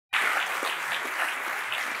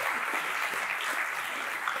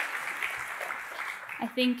I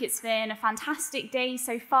think it's been a fantastic day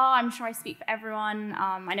so far. I'm sure I speak for everyone.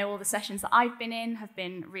 I know all the sessions that I've been in have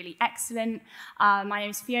been really excellent. My name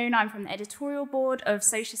is Fiona. I'm from the editorial board of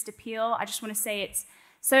Socialist Appeal. I just want to say it's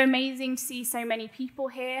so amazing to see so many people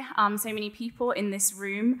here, so many people in this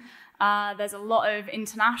room. There's a lot of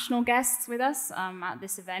international guests with us at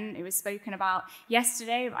this event. It was spoken about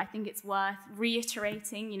yesterday, but I think it's worth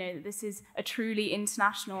reiterating, that this is a truly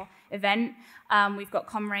international event. We've got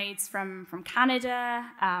comrades from Canada,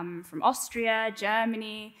 from Austria,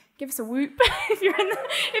 Germany. Give us a whoop if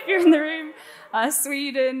you're in the room.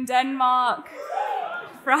 Sweden, Denmark,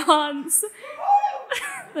 France,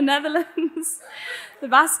 the Netherlands, the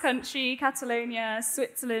Basque Country, Catalonia,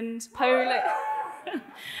 Switzerland,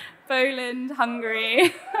 Poland,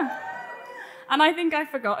 Hungary, and I think I've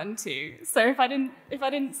forgotten two. So if I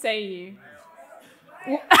didn't say you,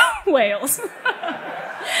 Wales.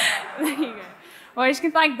 There you go. Well, I just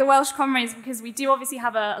can thank the Welsh comrades because we do obviously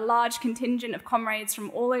have a large contingent of comrades from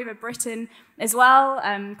all over Britain as well.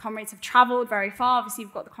 Comrades have travelled very far. Obviously,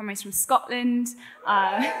 we've got the comrades from Scotland,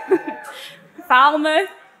 Falmouth.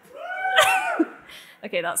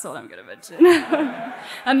 Okay, that's all I'm going to mention.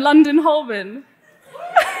 And London, Holborn.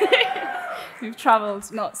 We've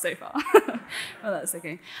travelled not so far. Well, that's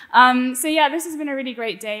okay. So yeah, this has been a really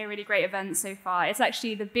great day, a really great event so far. It's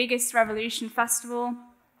actually the biggest Revolution festival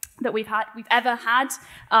that we've ever had.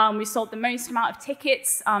 We've sold the most amount of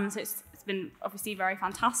tickets, so it's been obviously very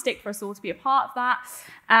fantastic for us all to be a part of that.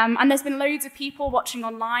 And there's been loads of people watching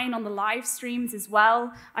online on the live streams as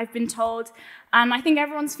well, I've been told. And I think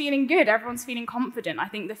everyone's feeling good, everyone's feeling confident. I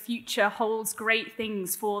think the future holds great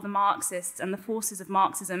things for the Marxists and the forces of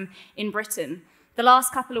Marxism in Britain. The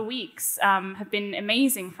last couple of weeks have been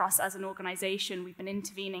amazing for us as an organisation. We've been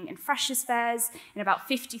intervening in freshers' fairs in about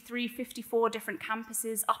 53, 54 different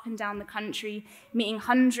campuses up and down the country, meeting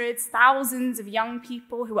hundreds, thousands of young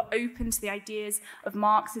people who are open to the ideas of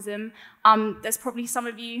Marxism. There's probably some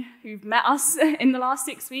of you who've met us in the last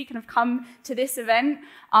 6 weeks and have come to this event.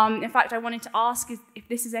 In fact, I wanted to ask if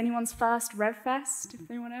this is anyone's first RevFest, if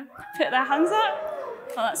they want to put their hands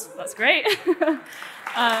up. Oh, that's great.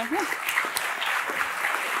 Yeah.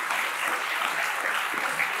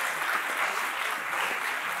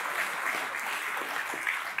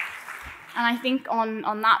 And I think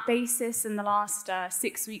on that basis, in the last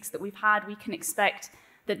 6 weeks that we've had, we can expect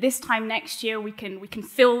that this time next year we can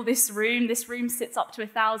fill this room. This room sits up to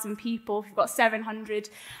 1,000 people. If we've got 700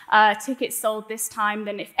 tickets sold this time,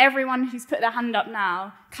 then if everyone who's put their hand up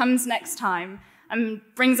now comes next time and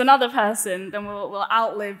brings another person, then we'll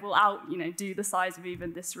do the size of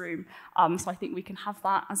even this room. So I think we can have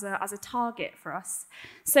that as a target for us.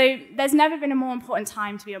 So there's never been a more important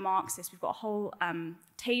time to be a Marxist. We've got a whole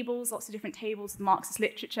tables, lots of different tables of Marxist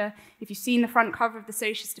literature. If you've seen the front cover of the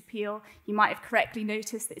Socialist Appeal, you might have correctly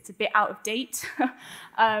noticed that it's a bit out of date.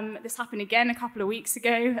 This happened again a couple of weeks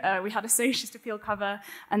ago. We had a Socialist Appeal cover,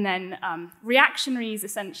 and then reactionaries,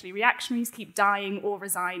 essentially. Reactionaries keep dying or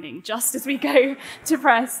resigning just as we go to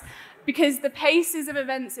press, because the paces of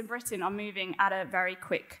events in Britain are moving at a very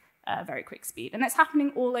quick speed. And that's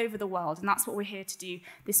happening all over the world, and that's what we're here to do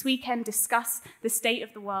this weekend, discuss the state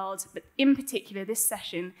of the world, but in particular this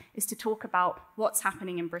session is to talk about what's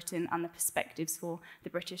happening in Britain and the perspectives for the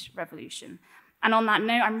British Revolution. And on that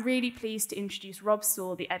note, I'm really pleased to introduce Rob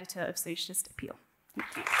Sewell, the editor of Socialist Appeal.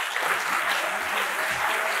 Thank you.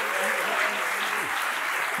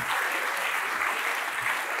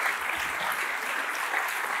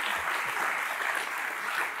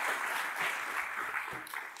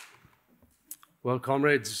 Well,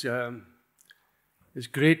 comrades, it's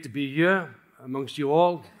great to be here amongst you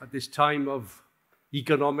all at this time of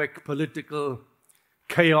economic, political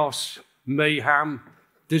chaos, mayhem,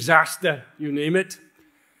 disaster, you name it.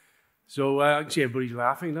 So I can see everybody's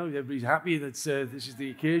laughing now, everybody's happy that this is the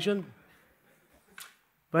occasion.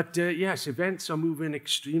 But yes, events are moving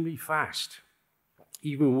extremely fast.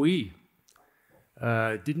 Even we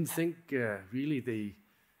didn't think really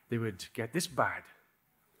they would get this bad.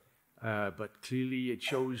 But clearly it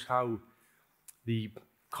shows how the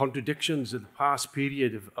contradictions of the past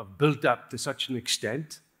period have built up to such an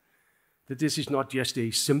extent that this is not just a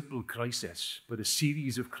simple crisis, but a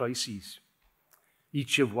series of crises,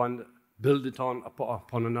 each of one built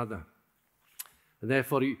upon another. And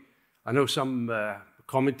therefore, I know some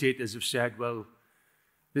commentators have said, well,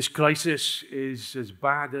 this crisis is as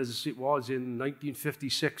bad as it was in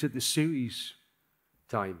 1956 at the Suez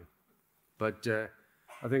time. But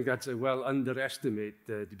I think that's a well underestimate,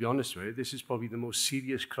 to be honest with you. This is probably the most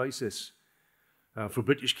serious crisis for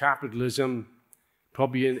British capitalism,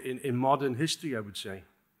 probably in modern history, I would say.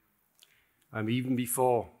 Even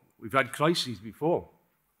before We've had crises before.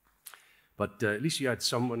 But at least you had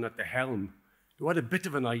someone at the helm who had a bit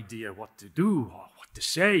of an idea what to do or what to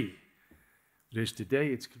say. Whereas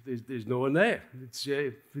today, there's no one there. It's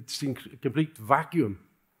in a complete vacuum,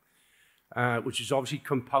 which is obviously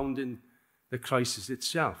compounding the crisis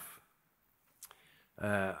itself.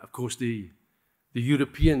 Of course, the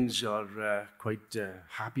Europeans are quite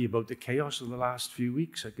happy about the chaos of the last few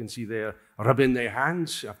weeks. I can see they're rubbing their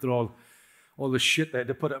hands after all the shit they had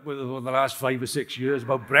to put up with over the last 5 or 6 years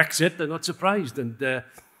about Brexit. They're not surprised, and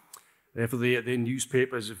therefore their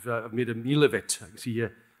newspapers have made a meal of it. I can see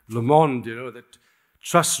Le Monde, that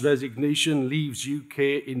Truss resignation leaves UK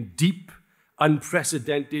in deep,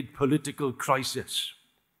 unprecedented political crisis.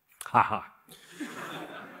 Haha.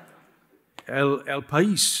 El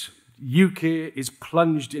País, UK is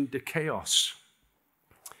plunged into chaos.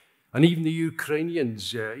 And even the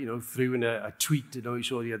Ukrainians, threw in a tweet, I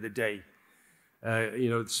saw the other day,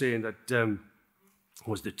 saying that,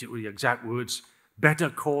 was the exact words, better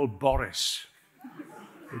call Boris,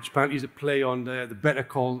 which apparently is a play on the Better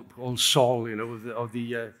Call Saul, of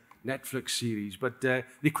the Netflix series. But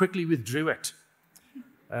they quickly withdrew it,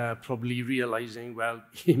 probably realizing, well,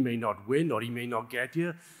 he may not win or he may not get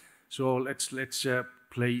here, so let's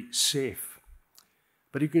play safe.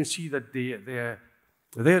 But you can see that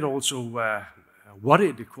they're also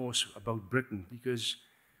worried, of course, about Britain, because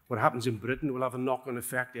what happens in Britain will have a knock-on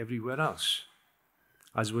effect everywhere else.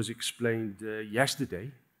 As was explained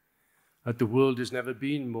yesterday, that the world has never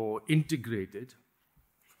been more integrated,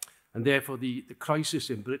 and therefore the crisis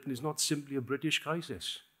in Britain is not simply a British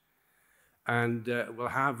crisis, and will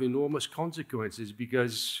have enormous consequences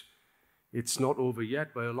because it's not over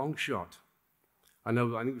yet by a long shot. I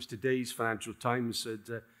think it was today's Financial Times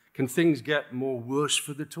said, can things get more worse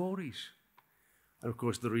for the Tories? And of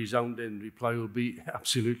course the resounding reply will be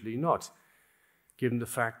absolutely not, given the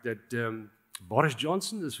fact that Boris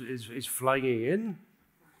Johnson is flying in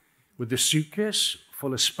with a suitcase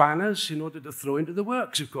full of spanners in order to throw into the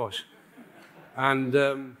works, of course. And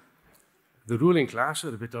the ruling class are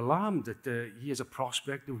a bit alarmed that he has a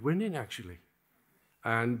prospect of winning, actually.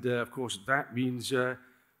 And of course, that means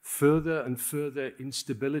further and further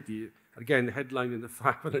instability. Again, the headline in the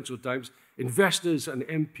Financial Times, investors and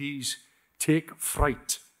MPs take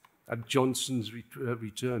fright at Johnson's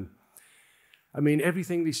return. I mean,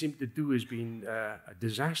 everything they seem to do has been a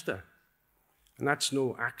disaster. And that's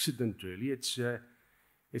no accident, really. It's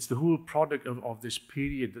the whole product of this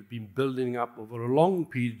period that's been building up over a long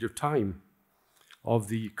period of time, of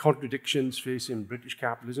the contradictions facing British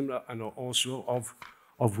capitalism and also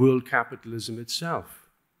of world capitalism itself.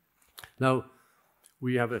 Now,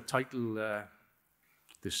 we have a title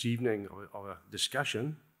this evening of a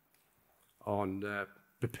discussion on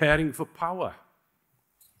preparing for power,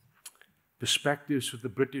 perspectives of the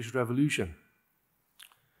British Revolution.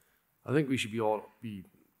 I think we should be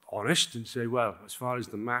honest and say, well, as far as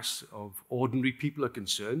the mass of ordinary people are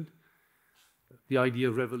concerned, the idea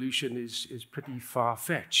of revolution is pretty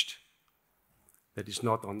far-fetched. That it's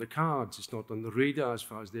not on the cards, it's not on the radar as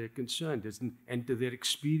far as they're concerned. It doesn't enter their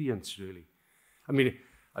experience, really. I mean,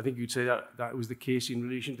 I think you'd say that was the case in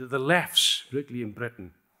relation to the lefts, particularly in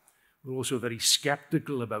Britain. We're also very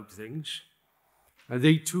skeptical about things. And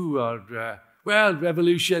they too are, well,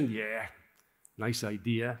 revolution, yeah, nice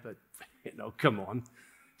idea, but, come on.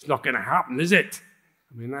 It's not going to happen, is it?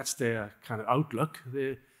 I mean, that's their kind of outlook.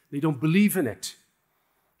 They don't believe in it.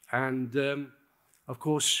 And, of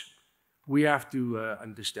course, we have to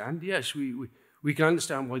understand, yes, we can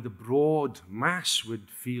understand why the broad mass would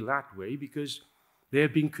feel that way, because they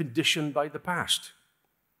have been conditioned by the past.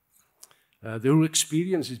 Their whole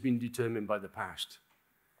experience has been determined by the past.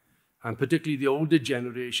 And particularly the older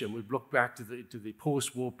generation would look back to the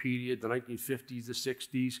post-war period, the 1950s, the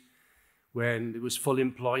 60s, when there was full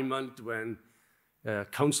employment, when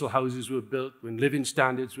council houses were built, when living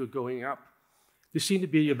standards were going up. There seemed to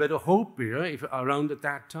be a bit of hope here around at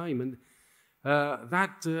that time, and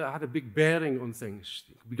that had a big bearing on things.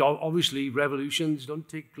 Because obviously, revolutions don't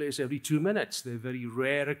take place every 2 minutes. They're very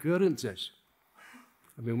rare occurrences.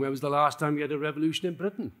 I mean, when was the last time you had a revolution in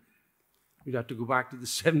Britain? You'd have to go back to the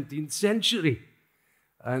 17th century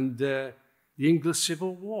and the English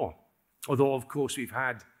Civil War. Although, of course, we've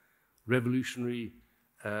had revolutionary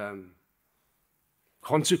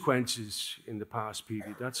consequences in the past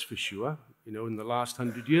period, that's for sure. In the last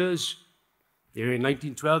 100 years, in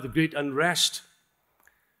 1912, the Great Unrest,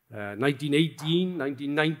 1918,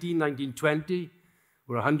 1919, 1920,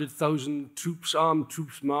 where 100,000 armed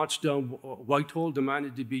troops marched down Whitehall,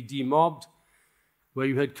 demanded to be demobbed, where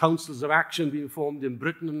you had councils of action being formed in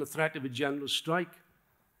Britain and the threat of a general strike.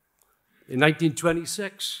 In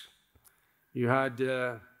 1926, You had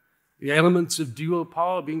the elements of dual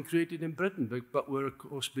power being created in Britain, but were, of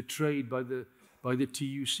course, betrayed by the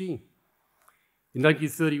TUC. In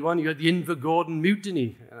 1931, you had the Invergordon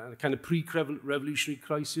Mutiny, a kind of pre-revolutionary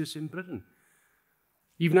crisis in Britain.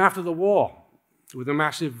 Even after the war, with a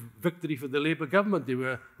massive victory for the Labour government, there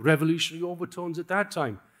were revolutionary overtones at that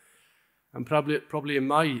time. And probably in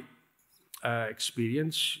my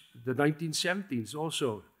experience, the 1970s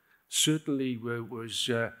also certainly was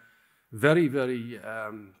very, very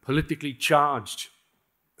politically charged.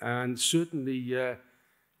 And certainly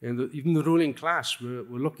even the ruling class were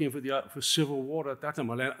looking for civil war at that time.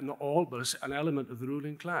 Well, not all, but an element of the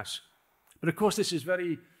ruling class. But of course, this is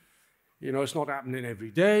very, it's not happening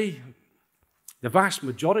every day. The vast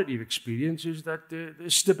majority of experience is that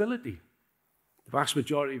there's stability. The vast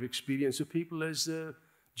majority of experience of people is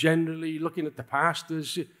generally looking at the past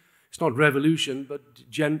as, it's not revolution, but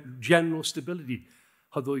general stability.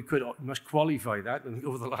 Although you must qualify that, and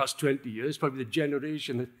over the last 20 years, probably the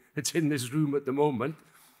generation that's in this room at the moment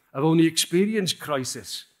have only experienced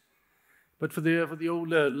crisis. But for the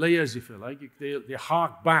older layers, if you like, they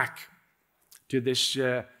hark back to this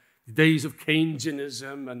days of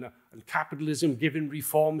Keynesianism and capitalism giving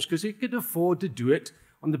reforms because they could afford to do it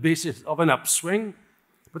on the basis of an upswing.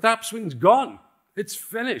 But the upswing's gone. It's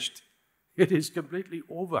finished. It is completely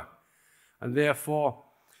over. And therefore,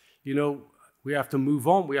 we have to move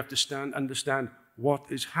on. We have to understand what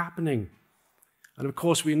is happening. And of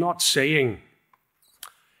course, we're not saying,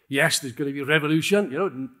 yes, there's going to be a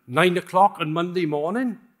revolution, 9 o'clock on Monday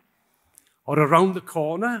morning or around the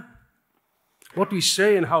corner. What we're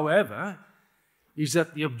saying, however, is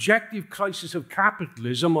that the objective crisis of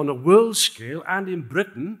capitalism on a world scale and in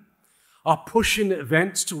Britain are pushing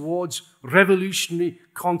events towards revolutionary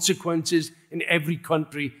consequences in every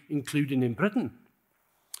country, including in Britain.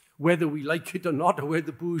 Whether we like it or not, or whether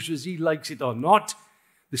the bourgeoisie likes it or not,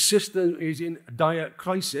 the system is in a dire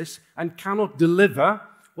crisis and cannot deliver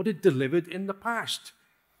what it delivered in the past.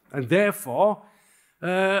 And therefore,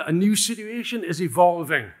 a new situation is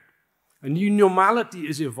evolving. A new normality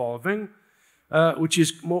is evolving, which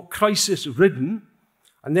is more crisis-ridden,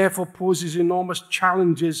 and therefore poses enormous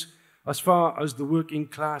challenges as far as the working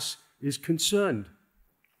class is concerned.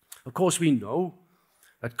 Of course, we know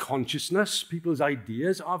that consciousness, people's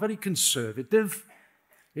ideas, are very conservative.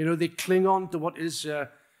 They cling on to what is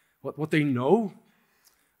what they know,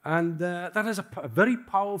 and that has a very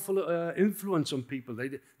powerful influence on people.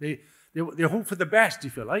 They hope for the best,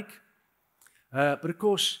 if you like. But of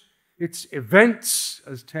course, it's events,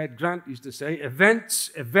 as Ted Grant used to say, events,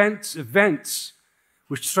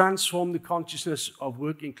 which transform the consciousness of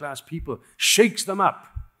working class people, shakes them up,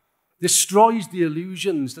 destroys the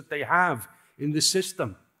illusions that they have in the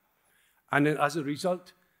system, and then, as a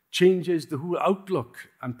result, changes the whole outlook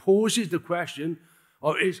and poses the question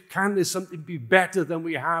of, can there something be better than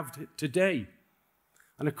we have today?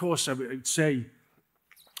 And of course, I would say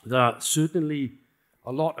there are certainly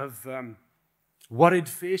a lot of worried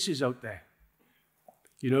faces out there.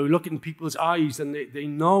 Look in people's eyes and they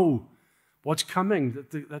know what's coming,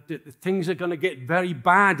 that things are going to get very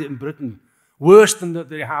bad in Britain, worse than that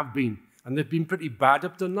they have been. And they've been pretty bad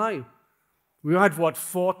up to now. We've had,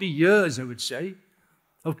 40 years, I would say,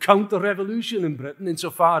 of counter-revolution in Britain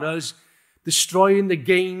insofar as destroying the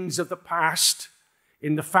gains of the past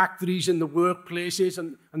in the factories, in the workplaces,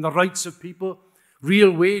 and the rights of people.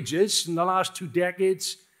 Real wages in the last 2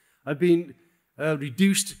 decades have been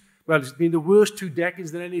reduced. Well, it's been the worst 2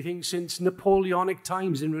 decades than anything since Napoleonic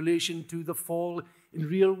times in relation to the fall in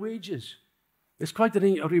real wages. It's quite a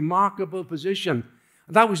remarkable position.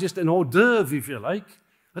 And that was just an hors d'oeuvre, if you like,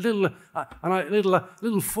 a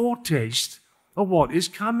little foretaste of what is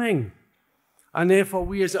coming. And therefore,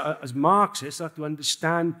 we as Marxists have to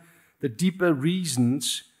understand the deeper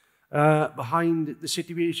reasons behind the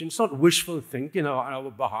situation. It's not wishful thinking on our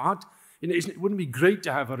behalf. It wouldn't be great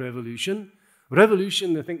to have a revolution.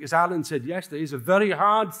 Revolution, I think, as Alan said yesterday, is a very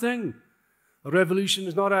hard thing. A revolution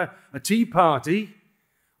is not a tea party,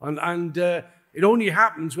 and it only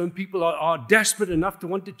happens when people are desperate enough to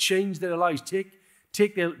want to change their lives,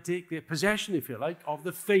 take their possession, if you like, of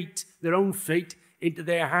their own fate, into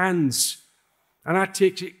their hands. And that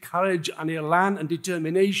takes courage and elan and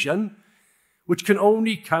determination, which can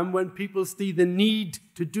only come when people see the need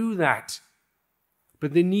to do that.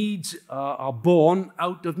 But the needs are born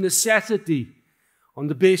out of necessity, on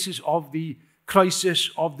the basis of the crisis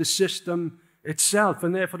of the system itself.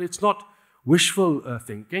 And therefore, it's not wishful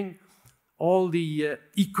thinking. All the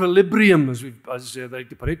equilibrium, as they like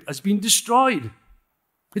to put it, has been destroyed.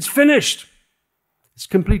 It's finished. It's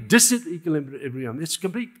complete disequilibrium. It's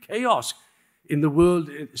complete chaos in the world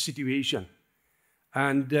situation.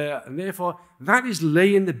 And therefore, that is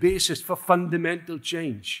laying the basis for fundamental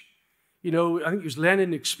change. You know, I think it was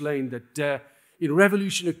Lenin explained that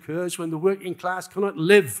revolution occurs when the working class cannot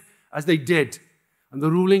live as they did, and the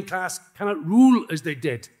ruling class cannot rule as they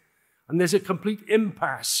did. And there's a complete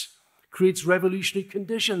impasse, creates revolutionary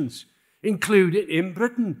conditions, including in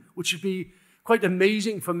Britain, which would be quite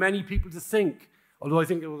amazing for many people to think. Although I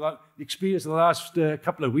think the experience of the last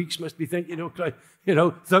couple of weeks must be thinking,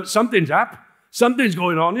 something's up, something's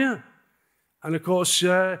going on here. And of course,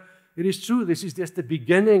 it is true, this is just the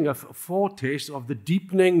beginning of a foretaste of the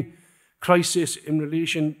deepening crisis in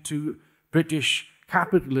relation to British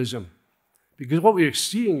capitalism. Because what we're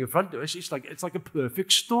seeing in front of us, it's like a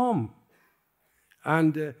perfect storm.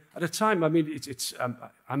 And at a time, I mean, it's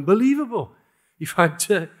unbelievable. You've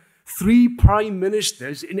had 3 prime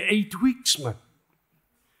ministers in 8 weeks, man.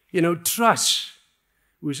 You know, Truss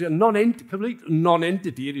was a complete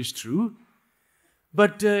non-entity, it is true.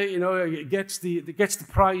 But, it gets the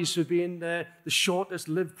prize for being the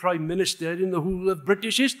shortest-lived prime minister in the whole of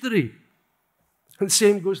British history. And the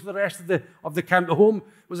same goes to the rest of the camp. The home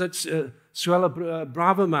was at Sewell,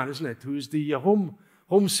 Braverman, isn't it? Who was the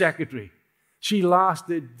home secretary. She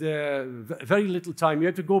lasted very little time. You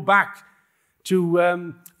had to go back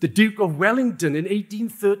to the Duke of Wellington in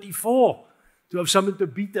 1834 to have something to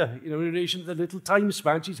beat her, in relation to the little time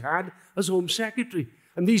span she's had as Home Secretary.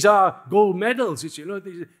 And these are gold medals.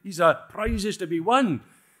 These are prizes to be won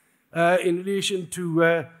in relation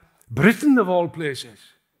to Britain, of all places.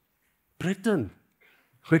 Britain,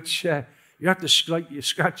 which you have to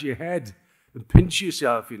scratch your head and pinch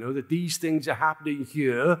yourself, that these things are happening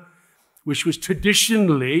here, which was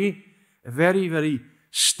traditionally a very, very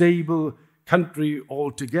stable country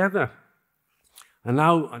altogether. And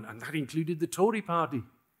now, and that included the Tory party.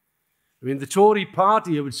 I mean, the Tory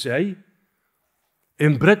party, I would say,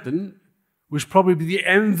 in Britain, was probably the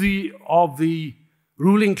envy of the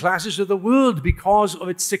ruling classes of the world because of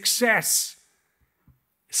its success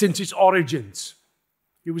since its origins.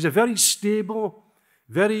 It was a very stable,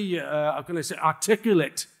 very,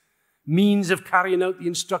 articulate means of carrying out the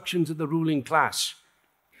instructions of the ruling class.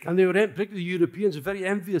 And they were, particularly the Europeans, were very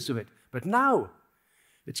envious of it. But now,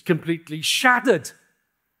 it's completely shattered.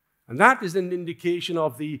 And that is an indication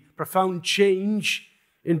of the profound change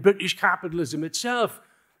in British capitalism itself.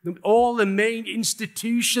 All the main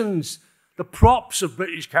institutions, the props of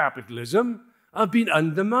British capitalism, have been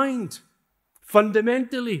undermined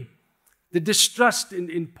fundamentally. The distrust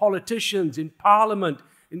in politicians, in parliament,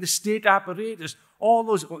 in the state apparatus, all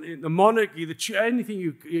those, in the monarchy, anything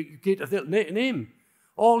you get to name,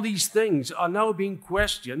 all these things are now being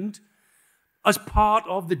questioned as part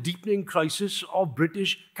of the deepening crisis of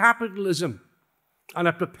British capitalism and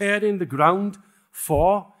are preparing the ground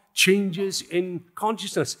for changes in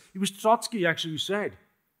consciousness. It was Trotsky actually who said,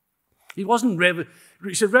 he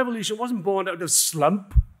said revolution wasn't born out of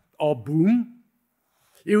slump or boom.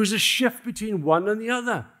 It was a shift between one and the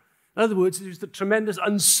other. In other words, it was the tremendous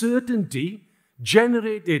uncertainty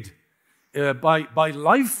generated by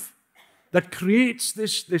life that creates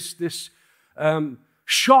this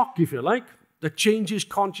shock, if you like, that changes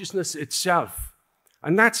consciousness itself.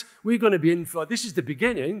 And we're going to be in for, this is the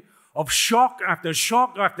beginning of shock after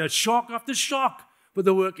shock after shock after shock for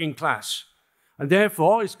the working class. And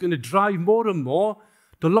therefore, it's going to drive more and more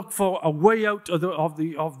to look for a way out of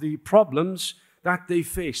the problems that they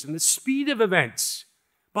face. And the speed of events,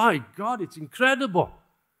 by God, it's incredible.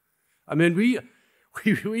 I mean, we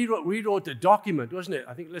wrote a document, wasn't it?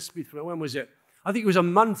 I think, when was it? I think it was a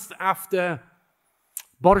month after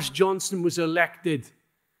Boris Johnson was elected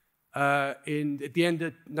at the end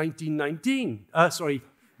of 1919.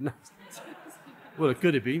 Well, it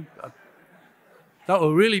could have been. That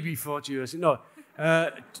will really be 40 years. No,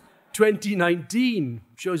 2019.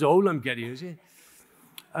 Shows how old I'm getting, is it?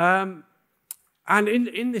 And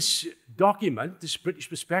in this document, this British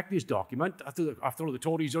Perspectives document, after all, the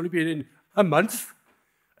Tories only been in a month,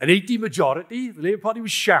 an 80 majority, the Labour Party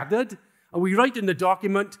was shattered, and we write in the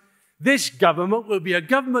document, this government will be a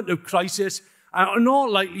government of crisis and in all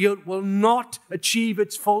likelihood will not achieve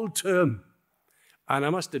its full term. And I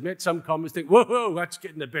must admit, some comments think, whoa, that's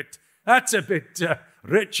a bit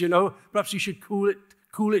rich, Perhaps you should cool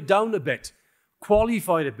it down a bit,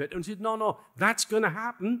 qualify it a bit. And said, no, that's going to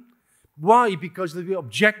happen. Why? Because of the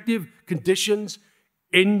objective conditions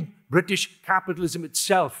in British capitalism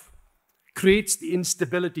itself creates the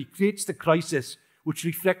instability, creates the crisis, which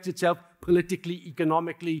reflects itself politically,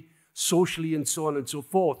 economically, socially, and so on and so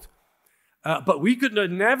forth. But we could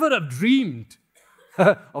never have dreamed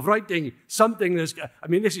of writing something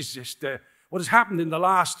this is just what has happened in the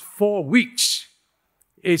last 4 weeks.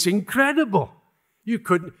 It's incredible. You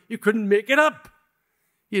couldn't make it up.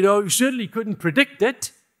 You certainly couldn't predict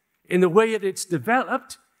it in the way that it's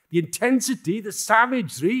developed, the intensity, the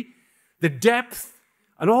savagery, the depth,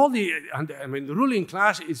 and the ruling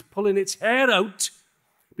class is pulling its hair out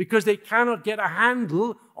because they cannot get a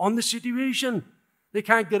handle on the situation. They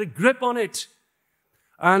can't get a grip on it.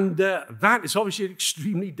 And that is obviously an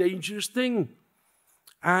extremely dangerous thing.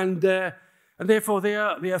 And therefore they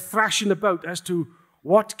are thrashing about as to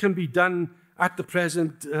what can be done at the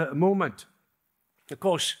present moment. Of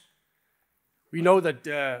course, we know that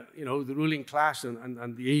the ruling class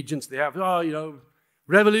and the agents they have,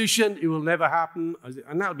 revolution, it will never happen.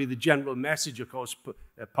 And that'll be the general message, of course,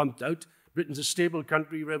 pumped out. Britain's a stable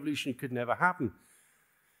country, revolution could never happen.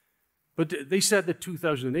 But they said that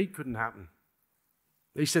 2008 couldn't happen.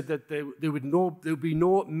 They said that there would be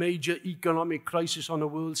no major economic crisis on a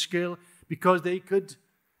world scale because they could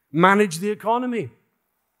manage the economy.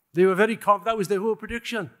 They were very confident. That was their whole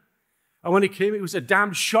prediction. And when it came, it was a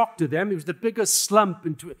damn shock to them. It was the biggest slump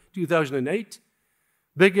in 2008,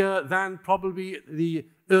 bigger than probably the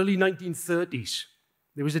early 1930s.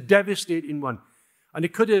 There was a devastating one. And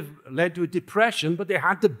it could have led to a depression, but they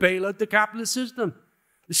had to bail out the capitalist system.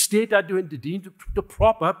 The state had to intervene to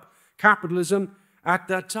prop up capitalism at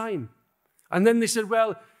that time. And then they said,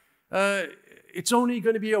 well, it's only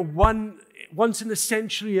going to be a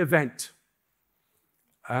once-in-a-century event.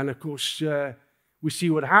 And of course, we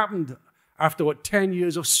see what happened after 10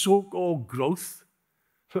 years of so-called growth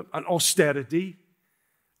and austerity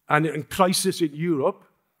and crisis in Europe.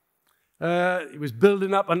 It was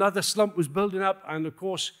building up, another slump was building up, and of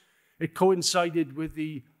course, it coincided with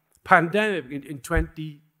the pandemic in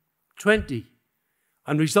 2020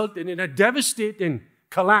 and resulted in a devastating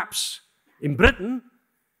collapse in Britain.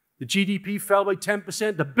 The GDP fell by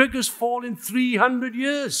 10%, the biggest fall in 300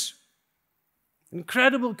 years.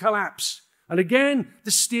 Incredible collapse. And again,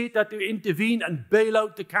 the state had to intervene and bail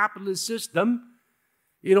out the capitalist system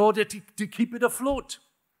in order to keep it afloat.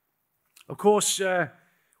 Of course,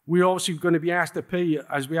 we're also going to be asked to pay,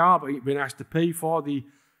 as we are being asked to pay for the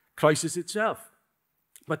crisis itself.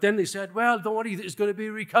 But then they said, well, don't worry, there's going to be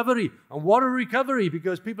a recovery. And what a recovery,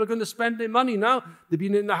 because people are going to spend their money now. They've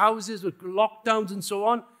been in the houses with lockdowns and so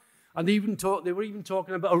on. And they were even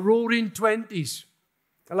talking about a roaring 20s,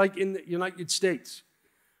 like in the United States.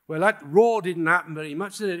 Well, that roar didn't happen very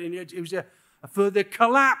much, did it? It was a further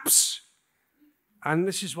collapse. And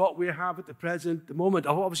this is what we have at the present moment,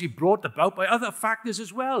 obviously brought about by other factors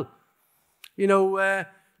as well.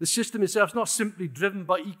 The system itself is not simply driven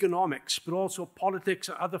by economics, but also politics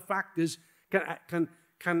and other factors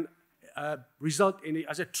can result in it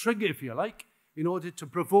as a trigger, if you like, in order to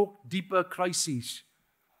provoke deeper crises.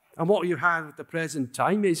 And what you have at the present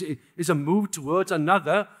time is a move towards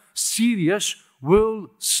another serious world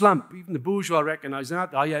slump. Even the bourgeois recognize that.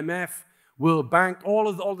 The IMF, World Bank,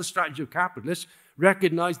 all the strategy of capitalists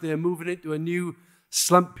recognize they're moving into a new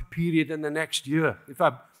slump period in the next year. In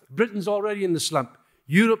fact, Britain's already in the slump.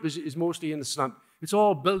 Europe is mostly in the slump. It's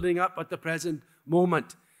all building up at the present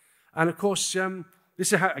moment. And of course,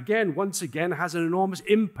 this once again has an enormous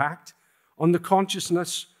impact on the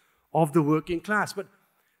consciousness of the working class. But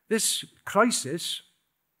this crisis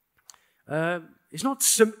is not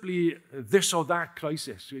simply this or that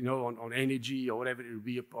crisis, on energy or whatever it will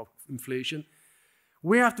be, of inflation.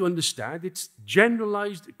 We have to understand it's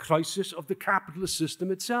generalized crisis of the capitalist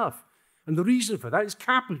system itself. And the reason for that is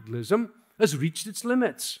capitalism has reached its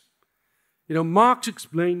limits. Marx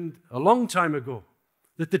explained a long time ago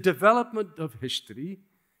that the development of history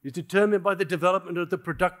is determined by the development of the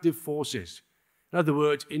productive forces. In other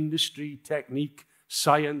words, industry, technique,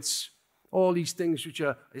 science, all these things which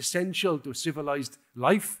are essential to civilized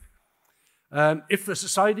life. If a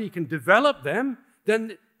society can develop them,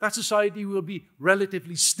 then that society will be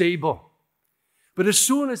relatively stable. But as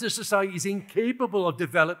soon as a society is incapable of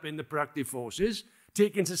developing the productive forces,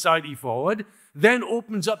 taking society forward, then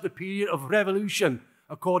opens up the period of revolution,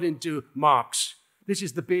 according to Marx. This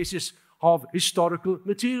is the basis of historical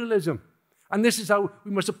materialism. And this is how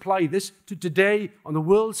we must apply this to today on the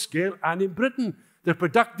world scale and in Britain. The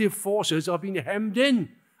productive forces are being hemmed in,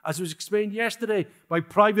 as was explained yesterday, by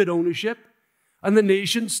private ownership and the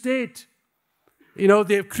nation state.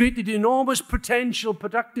 They've created enormous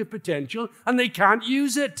productive potential, and they can't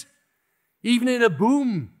use it, even in a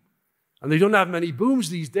boom. And they don't have many booms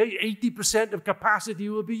these days. 80% of capacity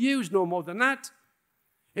will be used, no more than that.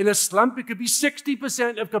 In a slump, it could be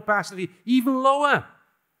 60% of capacity, even lower.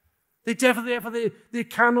 They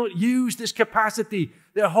cannot use this capacity.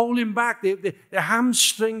 They're holding back. They're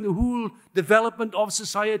hamstring the whole development of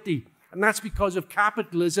society. And that's because of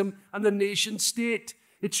capitalism and the nation state.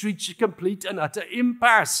 It's reached a complete and utter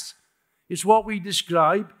impasse. It's what we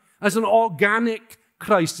describe as an organic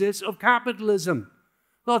crisis of capitalism.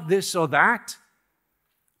 Not this or that,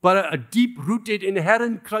 but a deep-rooted,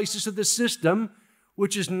 inherent crisis of the system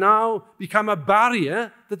which has now become a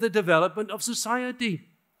barrier to the development of society.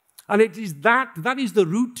 And it is that is the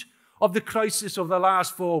root of the crisis of the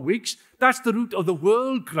last 4 weeks. That's the root of the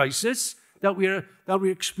world crisis that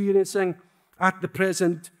we're experiencing at the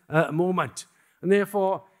present moment. And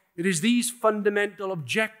therefore, it is these fundamental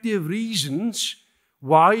objective reasons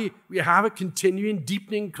why we have a continuing,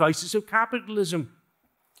 deepening crisis of capitalism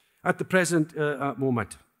at the present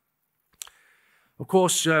moment. Of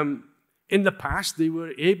course, in the past, they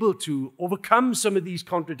were able to overcome some of these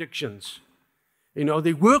contradictions. You know,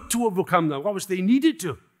 they worked to overcome them. Obviously, they needed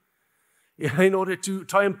to in order to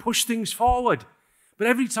try and push things forward. But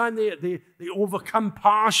every time they overcome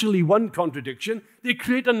partially one contradiction, they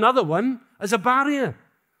create another one as a barrier.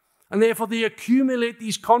 And therefore, they accumulate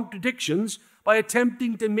these contradictions by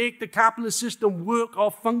attempting to make the capitalist system work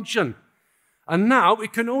or function. And now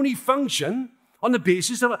it can only function on the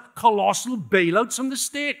basis of colossal bailouts from the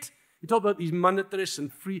state. You talk about these monetarists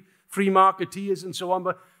and free marketeers and so on,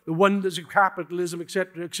 but the wonders of capitalism,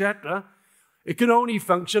 etc., etc. It can only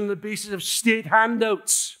function on the basis of state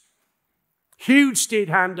handouts. Huge state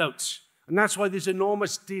handouts. And that's why there's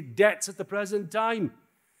enormous state debts at the present time.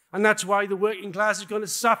 And that's why the working class is going to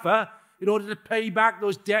suffer in order to pay back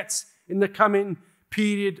those debts in the coming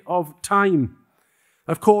period of time.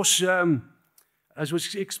 Of course, as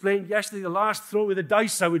was explained yesterday, the last throw of the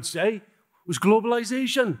dice, I would say, was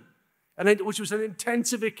globalization, which was an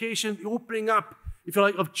intensification, the opening up, if you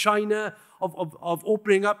like, of China, of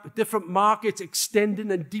opening up different markets,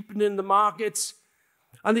 extending and deepening the markets.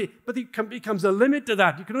 But it becomes a limit to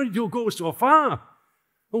that. You can only go so far.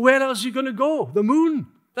 Well, where else are you going to go? The moon.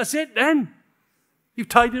 That's it then. You've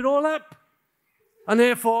tied it all up. And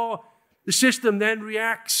therefore, the system then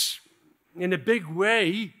reacts in a big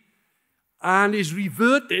way and is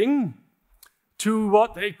reverting to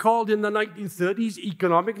what they called in the 1930s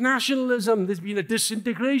economic nationalism. There's been a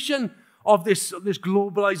disintegration of this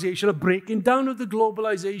globalization, a breaking down of the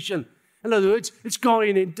globalization. In other words, it's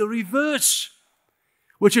going into reverse,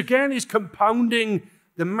 which again is compounding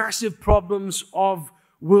the massive problems of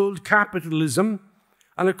world capitalism,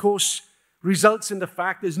 and of course results in the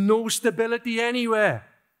fact there's no stability anywhere.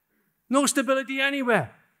 No stability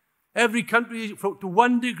anywhere. Every country, to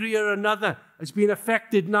one degree or another, has been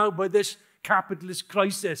affected now by this capitalist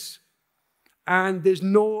crisis. And there's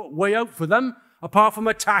no way out for them apart from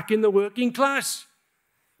attacking the working class.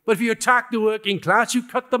 But if you attack the working class, you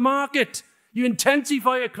cut the market. You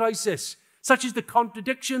intensify a crisis. Such as the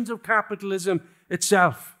contradictions of capitalism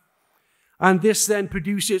itself. And this then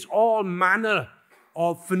produces all manner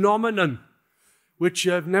of phenomenon which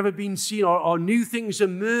have never been seen, or new things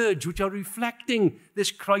emerge which are reflecting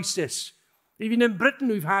this crisis. Even in Britain,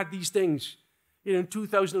 we've had these things. In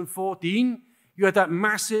 2014, you had that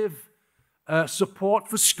massive support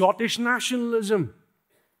for Scottish nationalism.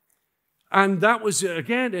 And that was,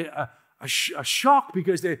 again, a shock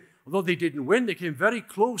because although they didn't win, they came very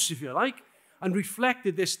close, if you like, and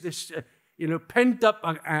reflected this pent-up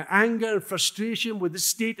anger and frustration with the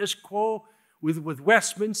status quo, with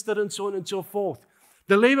Westminster and so on and so forth.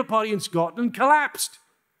 The Labour Party in Scotland collapsed.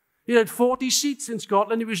 It had 40 seats in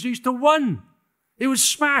Scotland. It was reduced to 1. It was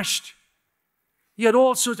smashed. You had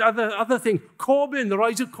all sorts of other things. Corbyn, the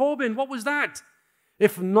rise of Corbyn, what was that?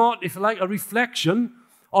 If not, if you like, a reflection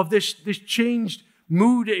of this changed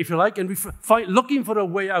mood, if you like, and looking for a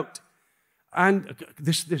way out. And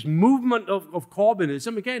this movement of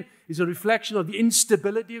Corbynism, again, is a reflection of the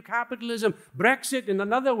instability of capitalism. Brexit, in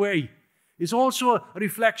another way, is also a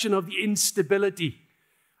reflection of the instability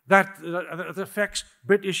that affects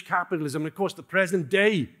British capitalism. And of course, the present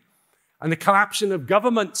day, and the collapsing of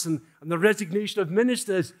governments, and the resignation of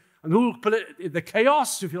ministers, and the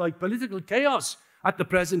chaos, if you like, political chaos at the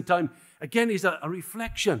present time, again, is a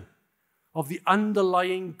reflection of the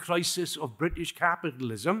underlying crisis of British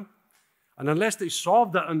capitalism. And unless they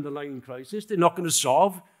solve that underlying crisis, they're not going to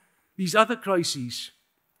solve these other crises.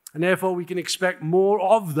 And therefore, we can expect more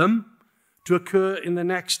of them to occur in the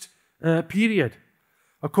next period.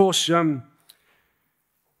 Of course, one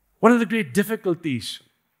of the great difficulties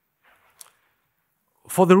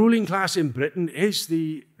for the ruling class in Britain is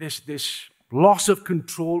this loss of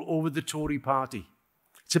control over the Tory party.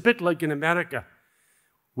 It's a bit like in America,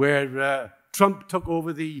 where Trump took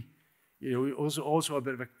over also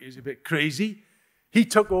is a bit crazy. He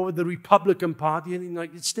took over the Republican Party in the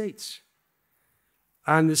United States.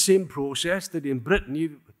 And the same process that in Britain,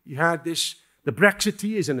 you had the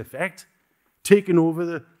Brexiteers, in effect, taken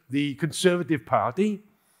over the Conservative Party,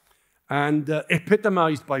 and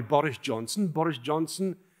epitomised by Boris Johnson. Boris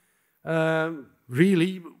Johnson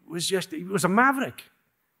really he was a maverick.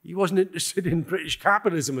 He wasn't interested in British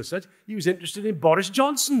capitalism as such. He was interested in Boris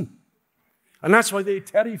Johnson. And that's why they're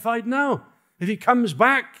terrified now. If he comes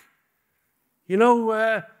back, you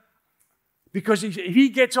know, because if he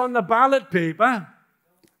gets on the ballot paper,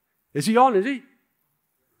 is he on, is he?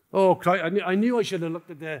 Oh, I knew I should have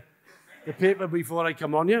looked at the paper before I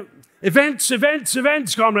come on here. Events, events,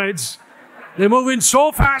 events, comrades. They're moving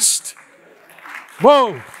so fast.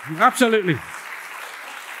 Whoa, absolutely.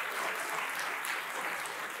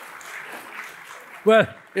 Well,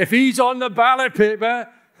 if he's on the ballot paper,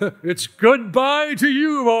 it's goodbye to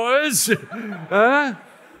you, boys.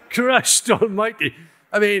 Christ almighty.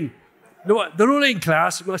 I mean, the ruling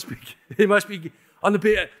class must be on the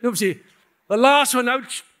paper. No, see, the last one out,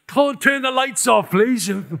 turn the lights off,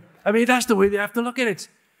 please. I mean, that's the way they have to look at it.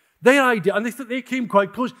 Their idea, and they came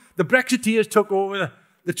quite close. The Brexiteers took over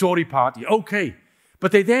the Tory party, okay.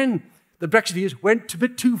 But the Brexiteers went a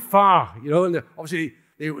bit too far, you know, and obviously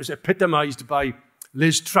it was epitomised by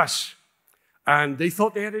Liz Truss. And they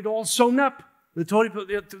thought they had it all sewn up. The Tory,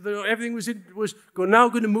 everything was now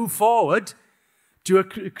going to move forward to a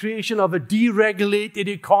creation of a deregulated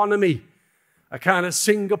economy, a kind of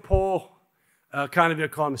Singapore kind of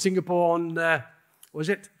economy. Singapore on,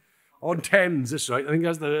 on Thames, that's right. I think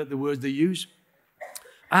that's the words they use.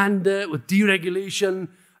 And with deregulation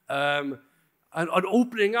and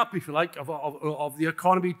opening up, if you like, of the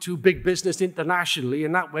economy to big business internationally,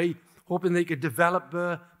 in that way, hoping they could develop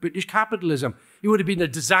British capitalism. It would have been a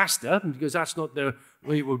disaster, because that's not the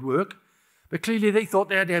way it would work. But clearly they thought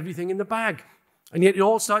they had everything in the bag. And yet it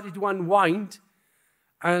all started to unwind,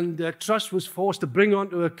 and Truss was forced to bring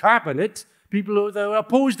onto her cabinet people who were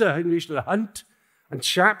opposed to her. In relation to Hunt and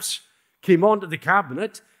Shapps came onto the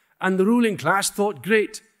cabinet, and the ruling class thought,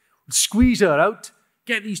 great, squeeze her out,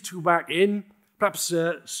 get these two back in. Perhaps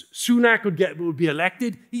Sunak would be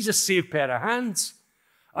elected. He's a safe pair of hands.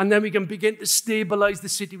 And then we can begin to stabilise the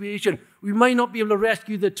situation. We might not be able to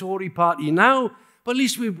rescue the Tory party now, but at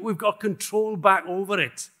least we've got control back over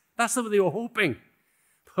it. That's what they were hoping.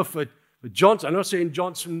 But for Johnson, I'm not saying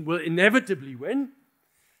Johnson will inevitably win,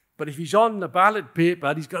 but if he's on the ballot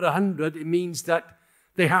paper, he's got 100, it means that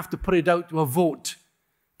they have to put it out to a vote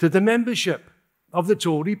to the membership of the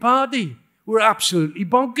Tory party, who are absolutely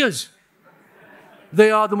bonkers. They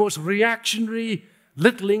are the most reactionary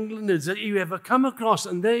Little Englanders that you ever come across,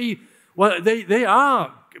 and they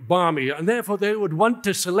are balmy, and therefore they would want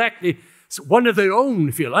to select one of their own,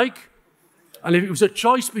 if you like. And if it was a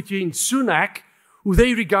choice between Sunak, who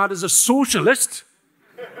they regard as a socialist,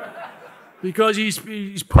 because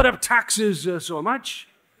he's put up taxes so much,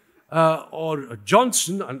 or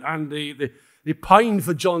Johnson, and they pined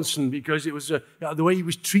for Johnson because it was the way he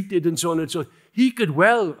was treated and so on and so on. He could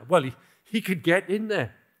he could get in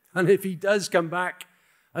there. And if he does come back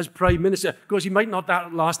as Prime Minister, of course, he might not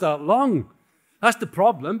last that long. That's the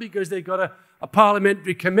problem, because they've got a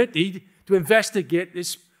parliamentary committee to investigate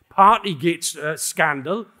this Partygate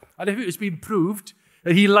scandal. And if it has been proved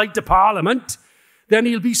that he lied to Parliament, then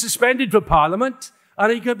he'll be suspended from Parliament,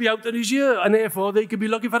 and he could be out in his year. And therefore, they could be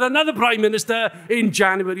looking for another Prime Minister in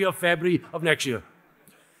January or February of next year.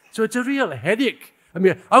 So it's a real headache. I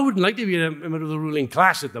mean, I wouldn't like to be in a member of the ruling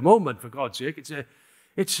class at the moment, for God's sake.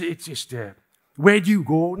 It's just, where do you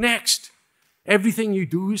go next? Everything you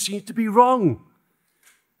do seems to be wrong.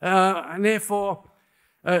 And therefore,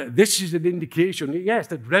 this is an indication, yes,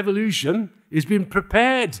 that revolution is being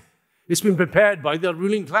prepared. It's been prepared by the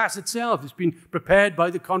ruling class itself. It's been prepared by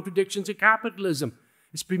the contradictions of capitalism.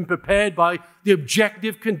 It's been prepared by the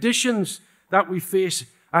objective conditions that we face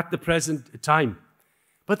at the present time.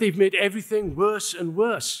 But they've made everything worse and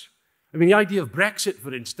worse. I mean, the idea of Brexit,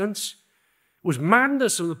 for instance, was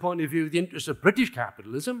madness from the point of view of the interests of British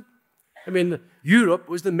capitalism. I mean, Europe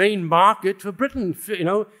was the main market for Britain. You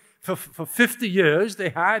know, for 50 years, they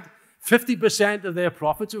had 50% of their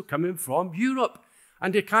profits were coming from Europe.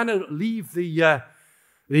 And they kind of leave the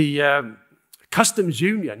customs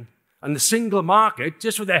union and the single market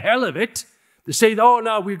just for the hell of it. They say, oh,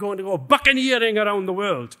 now we're going to go buccaneering around the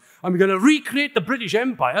world. And we're going to recreate the British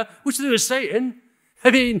Empire, which they were saying.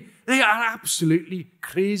 I mean, they are absolutely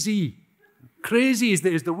crazy. Crazy is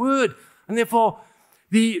the word. And therefore,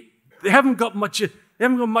 they haven't got much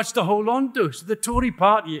to hold on to. So the Tory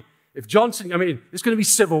party, if Johnson, I mean, it's going to be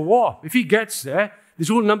civil war. If he gets there, there's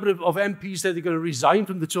a whole number of MPs that are going to resign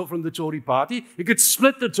from the Tory party. It could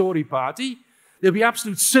split the Tory party. There'll be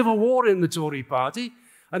absolute civil war in the Tory party.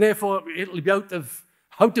 And therefore, it'll be out of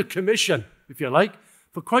commission, if you like.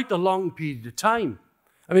 for quite a long period of time.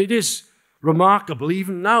 I mean, it is remarkable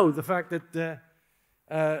even now, the fact that the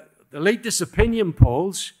latest opinion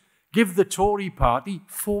polls give the Tory party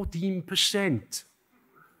 14%.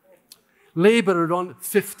 Labour are on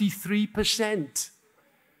 53%.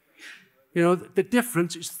 You know, the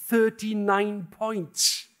difference is 39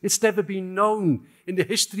 points. It's never been known in the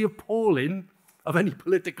history of polling of any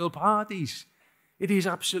political parties. It is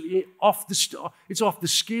absolutely off the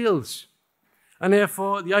scales. And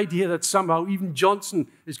therefore, the idea that somehow even Johnson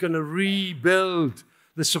is going to rebuild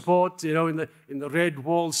the support, you know, in the red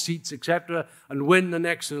wall seats, etc., and win the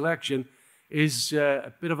next election is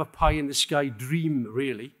a bit of a pie-in-the-sky dream,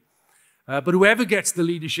 really. But whoever gets the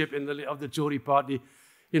leadership of the Tory party,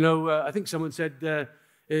 you know, I think someone said the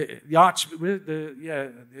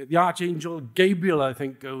Archangel Gabriel, I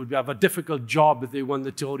think, would have a difficult job if they won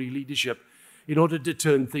the Tory leadership in order to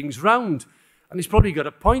turn things round. And he's probably got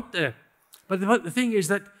a point there. But the thing is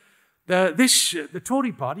that the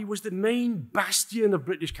Tory party was the main bastion of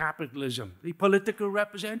British capitalism, the political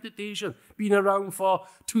representation, been around for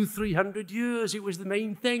 200-300 years. It was the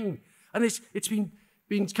main thing. And it's been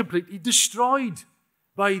completely destroyed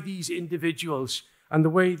by these individuals and the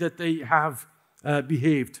way that they have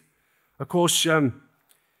behaved. Of course,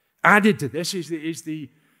 added to this is they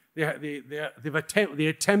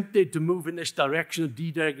attempted to move in this direction of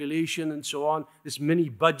deregulation and so on, this mini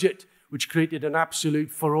budget, which created an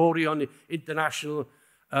absolute furore on the international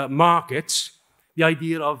markets. The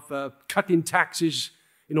idea of cutting taxes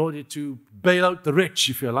in order to bail out the rich,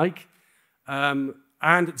 if you like, and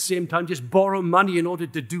at the same time just borrow money in order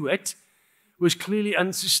to do it, was clearly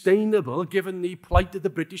unsustainable given the plight of the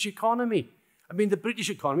British economy. I mean, the British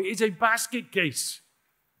economy is a basket case.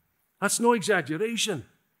 That's no exaggeration.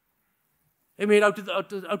 I mean, out of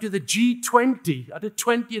the G20, out of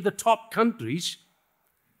 20 of the top countries,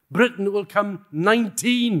 Britain will come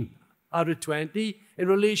 19 out of 20 in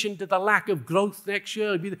relation to the lack of growth next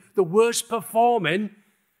year. It'll be the worst performing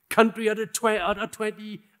country out of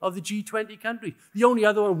 20 of the G20 countries. The only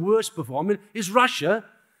other one worse performing is Russia,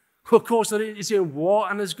 who, of course, is in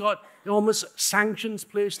war and has got enormous sanctions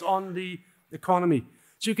placed on the economy.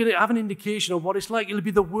 So you can have an indication of what it's like. It'll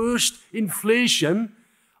be the worst inflation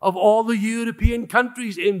of all the European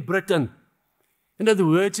countries in Britain. In other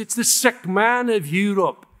words, it's the sick man of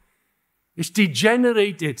Europe. It's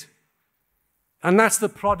degenerated. And that's the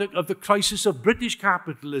product of the crisis of British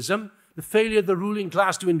capitalism, the failure of the ruling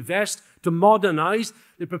class to invest, to modernize.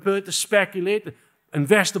 They're prepared to speculate,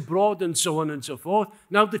 invest abroad, and so on and so forth.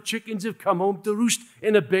 Now the chickens have come home to roost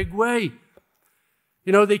in a big way.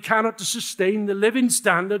 You know, they cannot sustain the living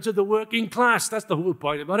standards of the working class. That's the whole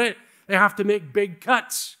point about it. They have to make big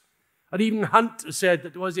cuts. And even Hunt said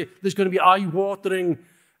that there's going to be eye-watering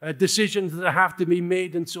decisions that have to be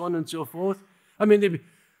made and so on and so forth. I mean,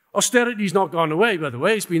 austerity's not gone away, by the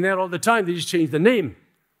way. It's been there all the time. They just changed the name.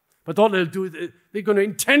 But all they'll do is they're going to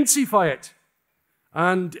intensify it.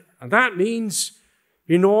 And that means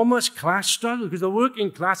enormous class struggle, because the working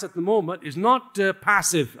class at the moment is not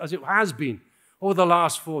passive as it has been over the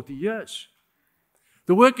last 40 years.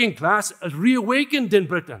 The working class has reawakened in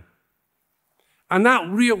Britain. And that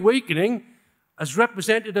reawakening has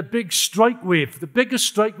represented a big strike wave, the biggest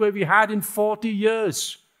strike wave we had in 40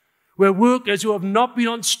 years, where workers who have not been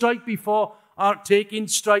on strike before are taking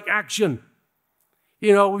strike action.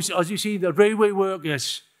 You know, as you see, the railway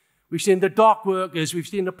workers, we've seen the dock workers, we've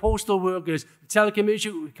seen the postal workers, the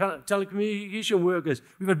telecommunication workers.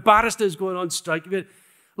 We've had barristers going on strike. We've had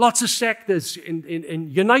lots of sectors in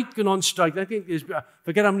Unite going on strike. I think there's, I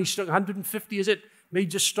forget how many strikes, 150, is it?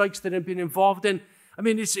 Major strikes that have been involved in. I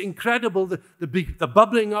mean, it's incredible, the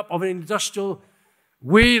bubbling up of an industrial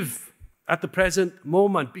wave at the present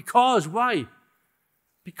moment. Because, why?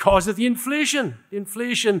 Because of the inflation. The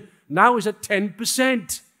inflation now is at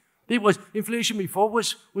 10%. Inflation before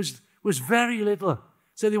was very little.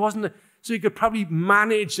 So there wasn't, so you could probably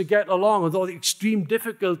manage to get along with all the extreme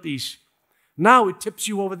difficulties. Now it tips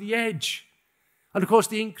you over the edge. And of course,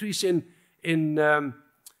 the increase in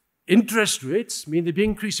interest rates, I mean, the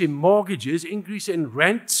increase in mortgages, increase in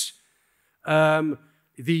rents,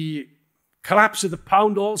 the collapse of the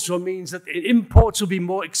pound also means that imports will be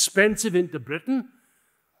more expensive into Britain.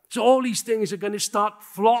 So all these things are going to start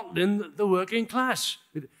throttling the working class.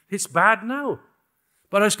 It's bad now,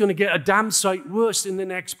 but it's going to get a damn sight worse in the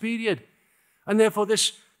next period. And therefore,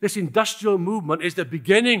 this industrial movement is the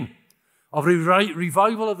beginning of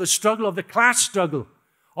revival of the struggle, of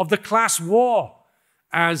the class war,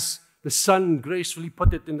 as the Sun gracefully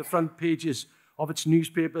put it in the front pages of its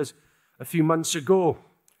newspapers a few months ago.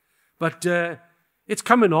 But it's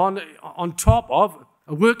coming on top of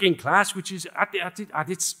a working class which is at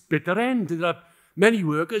its bitter end. There are many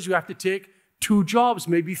workers who have to take 2 jobs,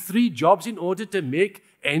 maybe 3 jobs in order to make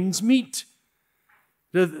ends meet.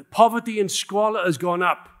 The poverty and squalor has gone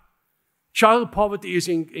up. Child poverty is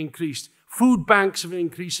increased. Food banks are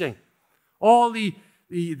increasing. All the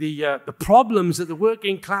problems that the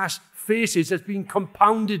working class faces has been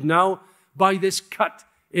compounded now by this cut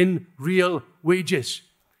in real wages.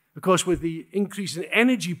 Because with the increase in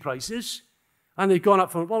energy prices, and they've gone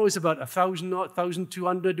up from what was about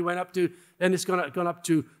 1,200, went up to, then it's gone up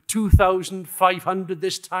to 2,500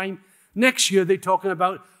 this time. Next year they're talking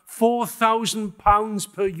about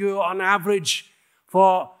 £4,000 per year on average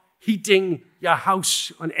for heating your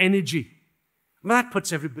house on energy. I mean, that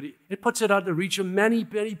puts it out of reach of many,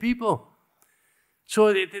 many people.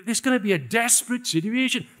 So this is going to be a desperate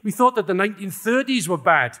situation. We thought that the 1930s were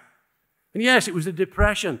bad. And yes, it was the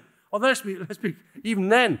Depression. Or let's be, even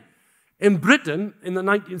then, in Britain, in the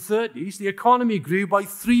 1930s, the economy grew by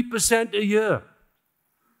 3% a year.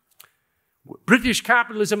 British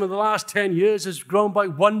capitalism in the last 10 years has grown by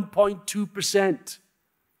 1.2%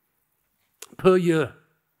 per year.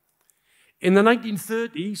 In the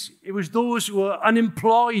 1930s, it was those who were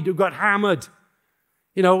unemployed who got hammered,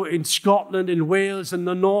 in Scotland, in Wales, and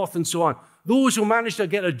the north, and so on. Those who managed to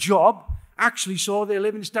get a job actually saw their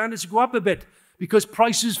living standards go up a bit because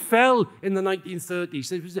prices fell in the 1930s.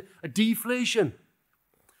 There was a deflation.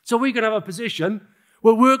 So we're going to have a position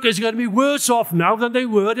where workers are going to be worse off now than they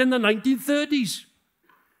were in the 1930s.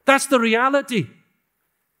 That's the reality.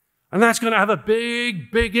 And that's going to have a big,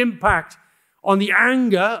 big impact on the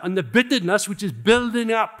anger and the bitterness which is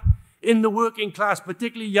building up in the working class,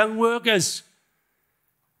 particularly young workers.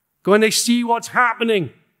 When they see what's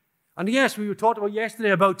happening. And yes, we were talking about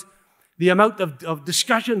yesterday about the amount of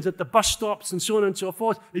discussions at the bus stops and so on and so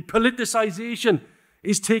forth. The politicization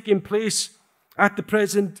is taking place at the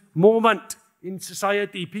present moment in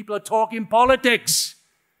society. People are talking politics.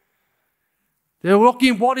 They're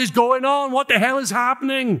looking what is going on, what the hell is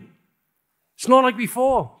happening. It's not like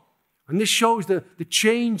before. And this shows the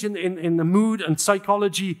change in the mood and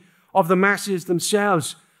psychology of the masses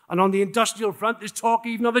themselves. And on the industrial front, there's talk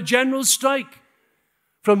even of a general strike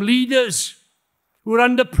from leaders who are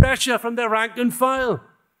under pressure from their rank and file.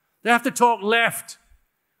 They have to talk left.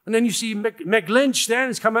 And then you see Mick Lynch then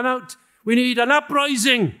is coming out. We need an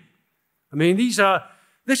uprising. I mean,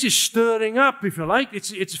 this is stirring up, if you like.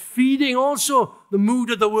 It's feeding also the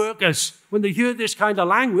mood of the workers. When they hear this kind of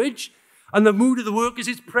language, and the mood of the workers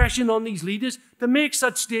is pressing on these leaders to make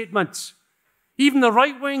such statements. Even the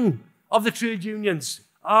right wing of the trade unions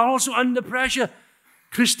are also under pressure.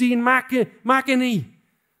 Christine McEnany,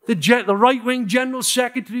 the right-wing General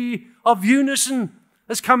Secretary of Unison,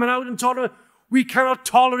 has come out and told her, we cannot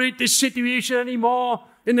tolerate this situation anymore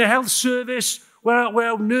in the health service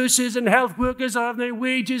where nurses and health workers are having their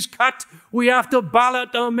wages cut. We have to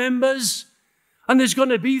ballot our members. And there's going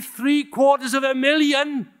to be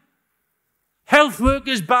 750,000 health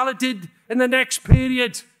workers balloted in the next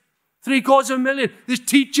period. 750,000. There's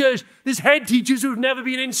teachers, there's head teachers who've never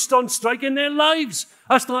been on strike in their lives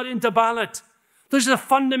are starting to ballot. There's a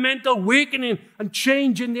fundamental awakening and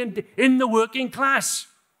change in the working class.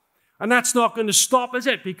 And that's not going to stop, is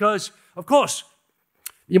it? Because, of course,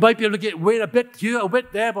 you might be able to win a bit here, a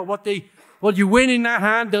bit there, but what you win in that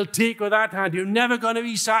hand, they'll take with that hand. You're never going to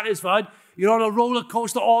be satisfied. You're on a roller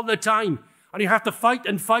coaster all the time. And you have to fight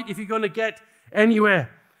and fight if you're going to get anywhere.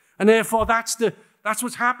 And therefore, that's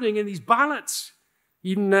what's happening in these ballots.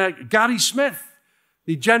 Even Gary Smith,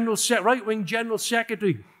 the right-wing General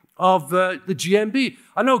Secretary of the GMB.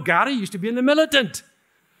 I know Gary used to be in the militant.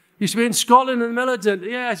 He used to be in Scotland in the militant.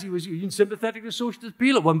 Yes, he was sympathetic to Socialist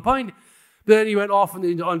Peel at one point. Then he went off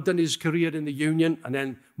and done his career in the union and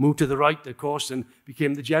then moved to the right, of course, and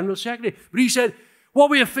became the General Secretary. But he said, what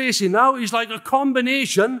we are facing now is like a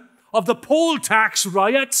combination of the poll tax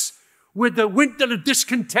riots with the winter of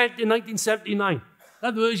discontent in 1979. In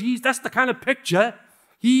other words, that's the kind of picture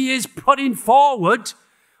he is putting forward,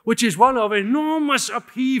 which is one of enormous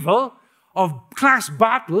upheaval of class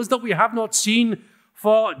battles that we have not seen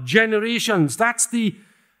for generations. That's the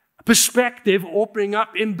perspective opening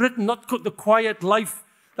up in Britain, not the quiet life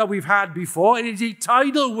that we've had before. It is a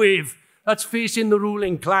tidal wave that's facing the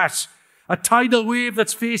ruling class, a tidal wave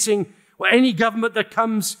that's facing any government that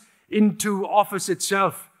comes into office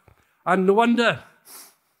itself. And no wonder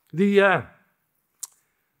the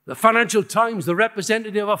Financial Times, the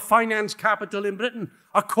representative of finance capital in Britain,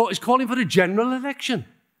 is calling for a general election.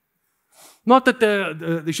 Not that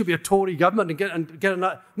there should be a Tory government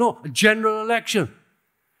no, a general election.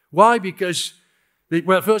 Why? Because,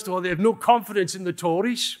 first of all, they have no confidence in the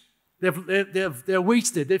Tories. They're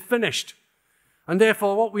wasted. They're finished. And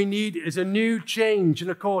therefore, what we need is a new change.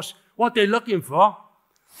 And of course, what they're looking for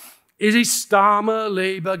is a Starmer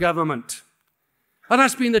Labour government. And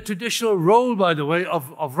that's been the traditional role, by the way,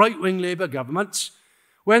 of right-wing Labour governments.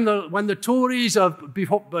 When the Tories have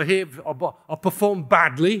behaved or performed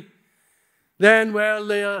badly, then, well,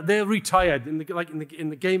 they're retired. In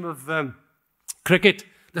the game of cricket,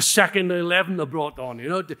 the second 11 are brought on,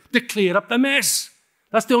 to clear up the mess.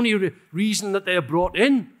 That's the only reason that they're brought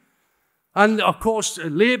in. And, of course,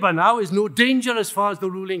 Labour now is no danger as far as the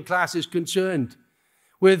ruling class is concerned,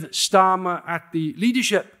 with Starmer at the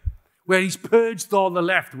leadership, where he's purged all the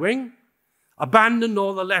left wing, abandoned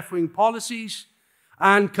all the left-wing policies,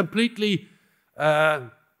 and completely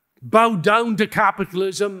bowed down to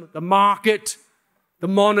capitalism, the market, the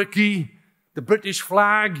monarchy, the British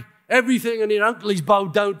flag, everything and your uncle he's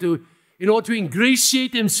bowed down to in order to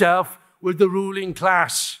ingratiate himself with the ruling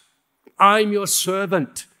class. I'm your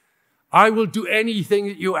servant. I will do anything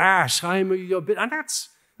that you ask. I'm your bit. And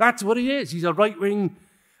that's what he is. He's a right-wing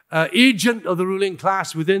agent of the ruling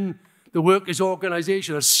class within the workers'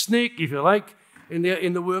 organization, a snake, if you like, in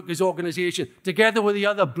the workers' organization, together with the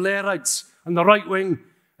other Blairites and the right-wing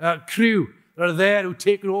crew that are there who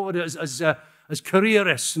take it over as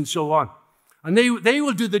careerists and so on. And they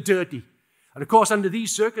will do the dirty. And of course, under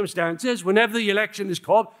these circumstances, whenever the election is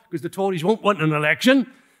called, because the Tories won't want an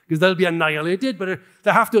election, because they'll be annihilated, but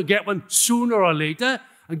they have to get one sooner or later.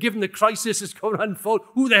 And given the crisis is going to unfold,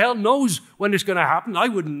 who the hell knows when it's going to happen? I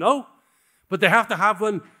wouldn't know. But they have to have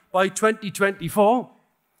one by 2024.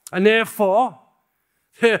 And therefore,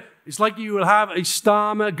 it's like you will have a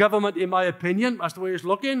Starmer government, in my opinion. That's the way it's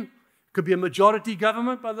looking. Could be a majority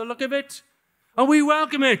government by the look of it. And we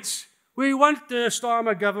welcome it. We want the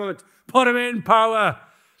Starmer government. Put them in power.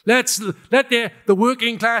 Let the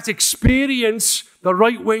working class experience the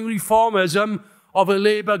right-wing reformism of a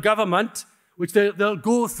Labour government, which they'll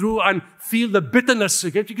go through and feel the bitterness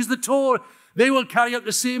against, because they will carry out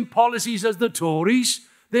the same policies as the Tories.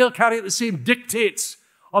 They'll carry out the same dictates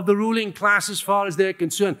of the ruling class as far as they're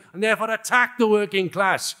concerned, and therefore attack the working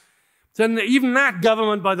class. Then even that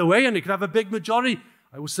government, by the way, and it could have a big majority,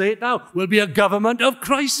 I will say it now, will be a government of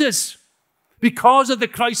crisis. Because of the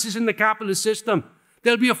crisis in the capitalist system,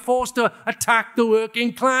 they'll be forced to attack the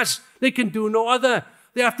working class. They can do no other.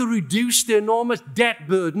 They have to reduce the enormous debt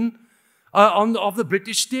burden of the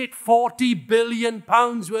British state. £40 billion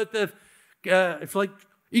worth of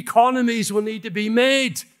economies will need to be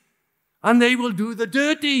made. And they will do the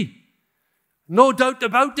dirty. No doubt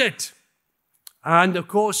about it. And of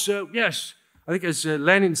course, yes, I think as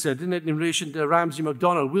Lenin said, didn't it, in relation to Ramsay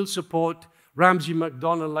MacDonald, we'll support Ramsay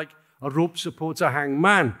MacDonald like a rope supports a hanged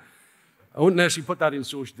man. I wouldn't necessarily put that in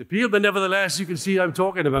social appeal, but nevertheless, you can see what I'm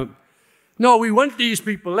talking about. No, we want these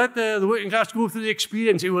people. Let the working class go through the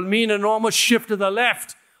experience. It will mean an enormous shift to the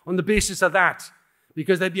left on the basis of that,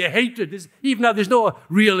 because there'd be a hatred. Even now, there's no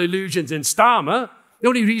real illusions in Starmer. The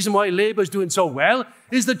only reason why Labour's doing so well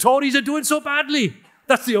is the Tories are doing so badly.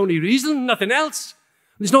 That's the only reason, nothing else.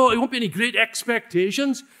 It won't be any great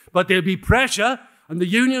expectations, but there'll be pressure, and the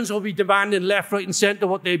unions will be demanding left, right, and centre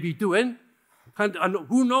what they'll be doing. And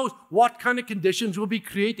who knows what kind of conditions will be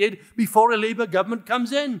created before a Labour government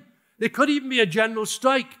comes in. There could even be a general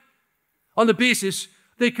strike on the basis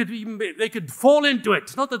they could fall into it.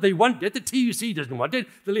 It's not that they want it. The TUC doesn't want it.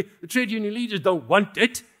 The trade union leaders don't want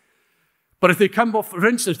it. But if they come off, for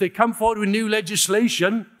instance, they come forward with new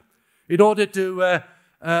legislation in order to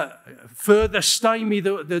further stymie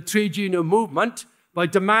the trade union movement by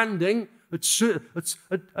demanding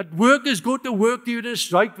that workers go to work during a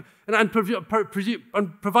strike and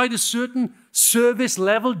provide a certain service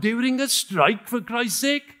level during a strike, for Christ's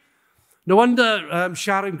sake. No wonder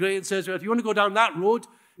Sharon Graham says, well, if you want to go down that road,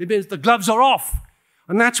 it means the gloves are off.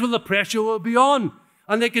 And that's where the pressure will be on.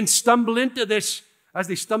 And they can stumble into this, as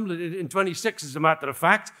they stumbled in 26, as a matter of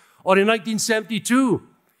fact, or in 1972,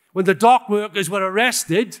 when the dock workers were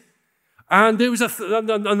arrested, and there was and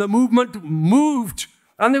the movement moved,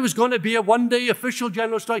 and there was going to be a one-day official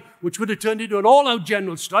general strike, which would have turned into an all-out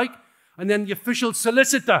general strike, and then the official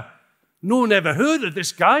solicitor, no one ever heard of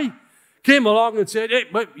this guy, came along and said, hey,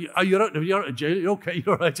 you're out of jail, you're okay,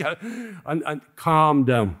 you're all right, and calm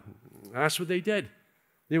down. That's what they did.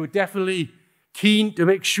 They were definitely keen to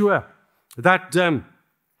make sure that that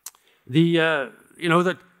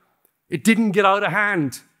it didn't get out of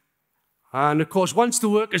hand. And of course, once the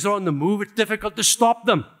workers are on the move, it's difficult to stop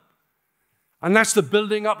them. And that's the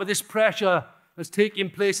building up of this pressure that's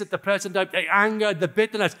taking place at the present time. The anger, the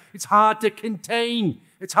bitterness, it's hard to contain.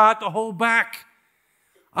 It's hard to hold back.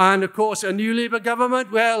 And of course, a new Labour government,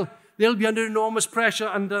 well, they'll be under enormous pressure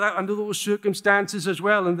under those circumstances as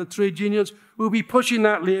well, and the trade unions will be pushing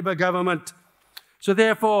that Labour government. So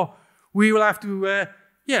therefore, we will have to,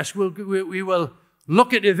 yes, we will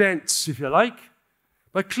look at events, if you like,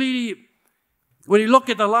 but clearly, when you look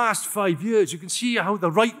at the last 5 years, you can see how the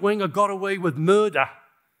right wing have got away with murder,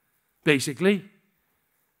 basically.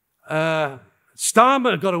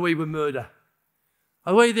 Stormy got away with murder.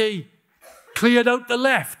 The way they cleared out the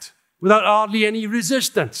left without hardly any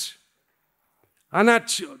resistance. And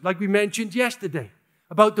that's, like we mentioned yesterday,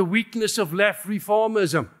 about the weakness of left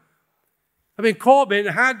reformism. I mean,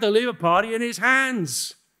 Corbyn had the Labour Party in his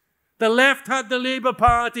hands. The left had the Labour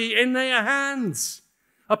Party in their hands,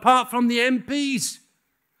 apart from the MPs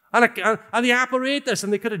and the apparatus,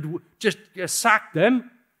 and they could have just sacked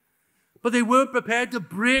them. But they weren't prepared to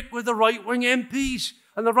break with the right-wing MPs.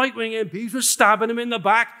 And the right-wing MPs were stabbing them in the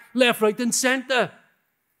back, left, right, and centre.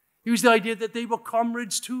 It was the idea that they were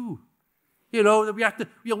comrades too. You know, that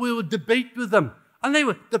we would debate with them. And they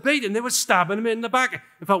were debating, they were stabbing him in the back.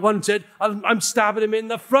 In fact, one said, I'm stabbing him in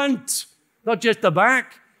the front, not just the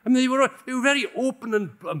back. I mean, they were very open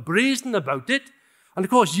and brazen about it. And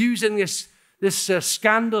of course, using this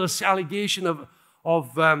scandalous allegation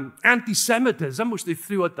of anti-Semitism, which they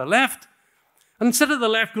threw at the left. And instead of the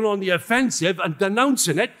left going on the offensive and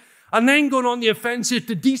denouncing it, and then going on the offensive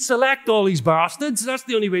to deselect all these bastards, that's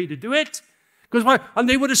the only way to do it. And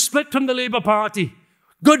they would have split from the Labour Party.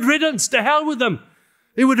 Good riddance, to hell with them.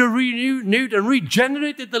 They would have renewed and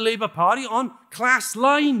regenerated the Labour Party on class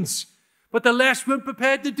lines. But the left weren't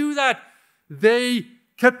prepared to do that. They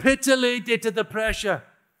capitulated to the pressure.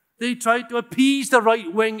 They tried to appease the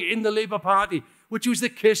right wing in the Labour Party, which was the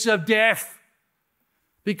kiss of death.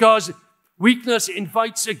 Because weakness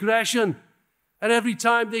invites aggression. And every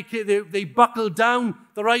time they buckled down,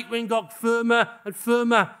 the right wing got firmer and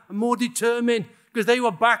firmer and more determined because they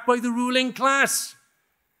were backed by the ruling class.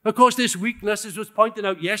 Of course, this weakness, as was pointed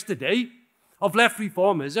out yesterday, of left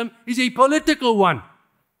reformism is a political one.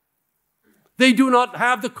 They do not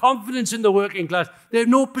have the confidence in the working class. They have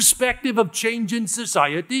no perspective of change in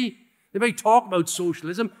society. They may talk about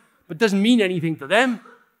socialism, but it doesn't mean anything to them.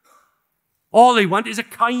 All they want is a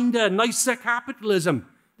kinder, nicer capitalism.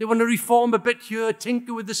 They want to reform a bit here,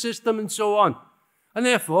 tinker with the system, and so on. And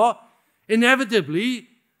therefore, inevitably,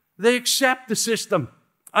 they accept the system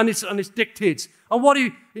and its dictates. And what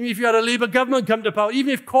if you had a Labour government come to power?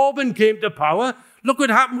 Even if Corbyn came to power, look what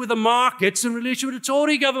happened with the markets in relation with the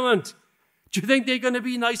Tory government. Do you think they're going to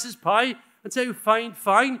be nice as pie and say, fine,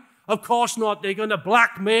 fine? Of course not. They're going to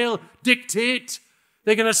blackmail, dictate.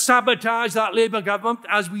 They're going to sabotage that Labour government,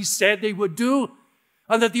 as we said they would do.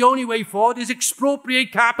 And that the only way forward is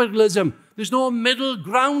expropriate capitalism. There's no middle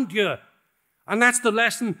ground here. And that's the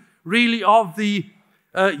lesson, really, of the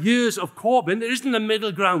years of Corbyn. There isn't a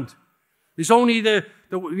middle ground. There's only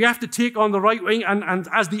we have to take on the right wing and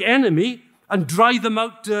as the enemy and drive them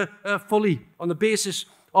out fully on the basis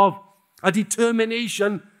of a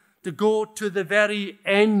determination to go to the very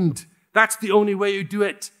end. That's the only way you do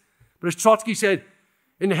it. But as Trotsky said,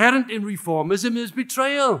 inherent in reformism is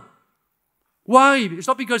betrayal. Why? It's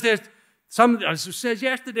not because there's some, as it says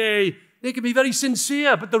yesterday, they can be very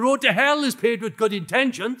sincere, but the road to hell is paved with good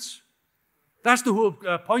intentions. That's the whole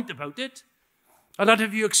point about it. And that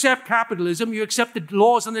if you accept capitalism, you accept the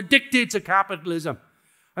laws and the dictates of capitalism.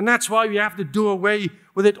 And that's why we have to do away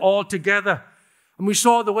with it altogether. And we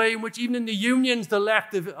saw the way in which even in the unions, the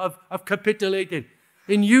left have capitulated.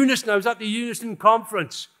 In Unison, I was at the Unison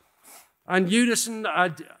conference, and Unison,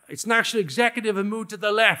 its national executive had moved to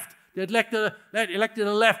the left. They had elected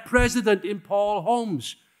a left president in Paul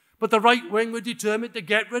Holmes. But the right wing were determined to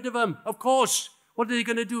get rid of him. Of course. What are they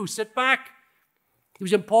going to do? Sit back? It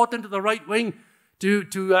was important to the right wing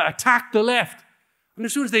to attack the left. And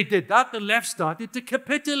as soon as they did that, the left started to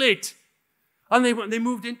capitulate. And they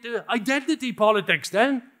moved into identity politics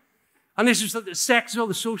then. And this was the Sewell,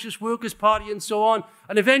 the Socialist Workers' Party, and so on.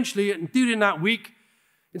 And eventually, during that week,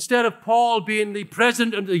 instead of Paul being the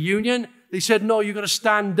president of the union, they said, no, you've got to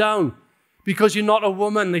stand down because you're not a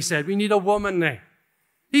woman, they said. We need a woman there.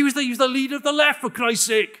 He was the leader of the left, for Christ's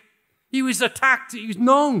sake. He was attacked. He was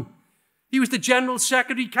known. He was the general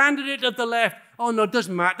secretary candidate of the left. Oh, no, it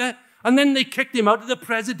doesn't matter. And then they kicked him out of the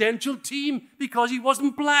presidential team because he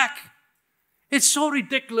wasn't black. It's so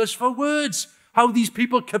ridiculous for words how these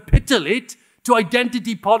people capitulate to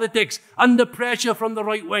identity politics under pressure from the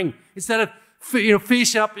right wing instead of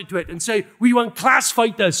facing up into it and say, we want class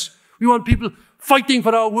fighters. We want people fighting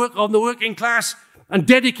for our work on the working class and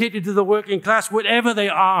dedicated to the working class, whatever they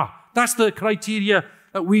are. That's the criteria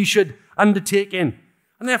that we should undertake in.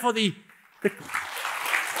 And therefore,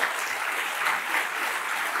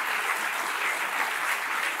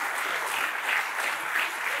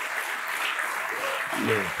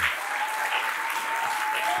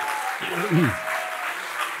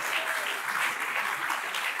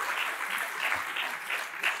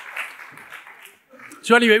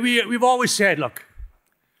 So anyway, we've always said, look,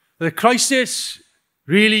 the crisis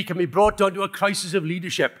really can be brought down to a crisis of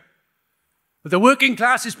leadership. But the working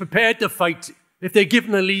class is prepared to fight if they're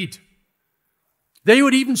given a lead. They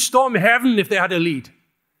would even storm heaven if they had a lead.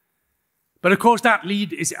 But of course, that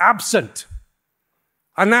lead is absent.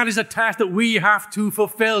 And that is a task that we have to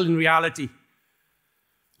fulfill in reality.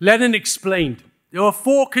 Lenin explained, there are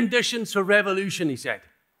 4 conditions for revolution, he said.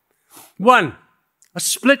 1, a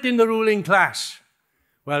split in the ruling class.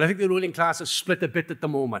 Well, I think the ruling class is split a bit at the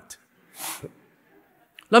moment.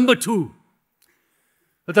 Number 2,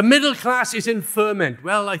 that the middle class is in ferment.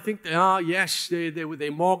 Well, I think they are, yes, with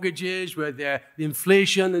their mortgages, with the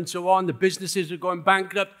inflation and so on, the businesses are going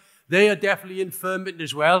bankrupt. They are definitely in ferment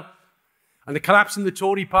as well. And the collapse in the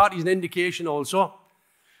Tory party is an indication also.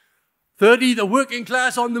 Thirdly, the working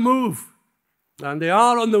class on the move. And they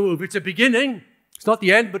are on the move. It's a beginning. It's not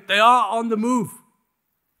the end, but they are on the move.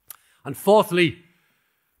 And fourthly,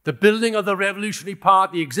 the building of the revolutionary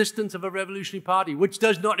party, the existence of a revolutionary party, which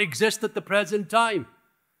does not exist at the present time.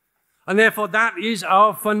 And therefore, that is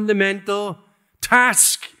our fundamental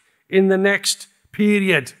task in the next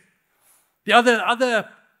period. The other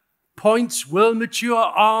points will mature,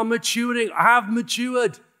 are maturing, have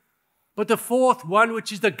matured. But the fourth one,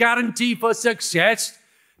 which is the guarantee for success,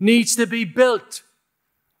 needs to be built.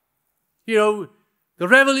 You know, the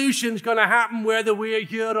revolution is going to happen whether we're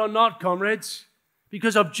here or not, comrades,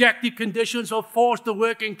 because objective conditions will force the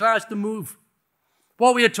working class to move.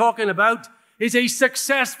 What we are talking about is a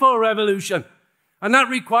successful revolution, and that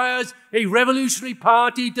requires a revolutionary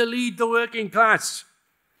party to lead the working class.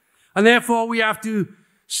 And therefore, we have to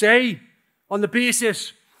say, on the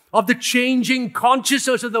basis of the changing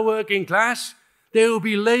consciousness of the working class, there will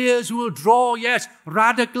be layers who will draw, yes,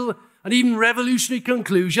 radical and even revolutionary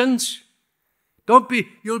conclusions.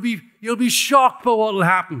 You'll be shocked by what will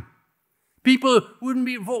happen. People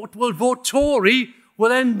will vote Tory,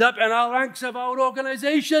 will end up in our ranks of our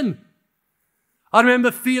organization. I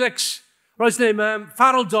remember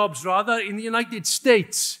Farrell Dobbs, in the United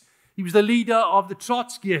States. He was the leader of the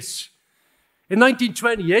Trotskyists. In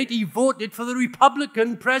 1928, he voted for the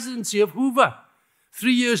Republican presidency of Hoover.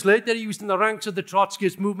 3 years later, he was in the ranks of the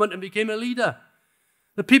Trotskyist movement and became a leader.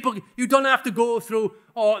 The people, you don't have to go through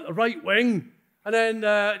right wing, and then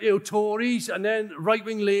Tories, and then right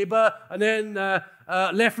wing Labour, and then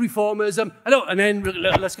left reformism, and then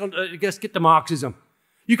let's get to Marxism.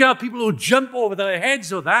 You can have people who jump over their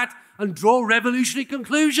heads of that and draw revolutionary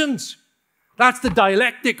conclusions. That's the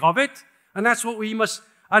dialectic of it, and that's what we must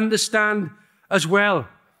understand as well.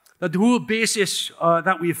 That the whole basis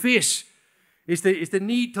that we face is the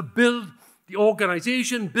need to build the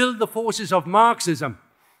organization, build the forces of Marxism.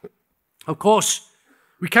 Of course,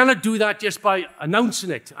 we cannot do that just by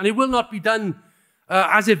announcing it, and it will not be done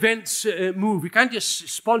as events move. We can't just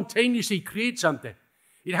spontaneously create something.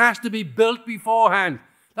 It has to be built beforehand.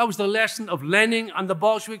 That was the lesson of Lenin and the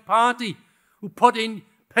Bolshevik Party, who put in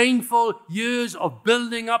painful years of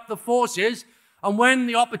building up the forces, and when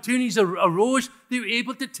the opportunities arose, they were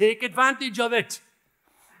able to take advantage of it.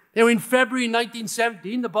 In February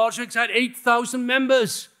 1917, the Bolsheviks had 8,000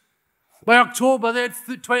 members. By October, they had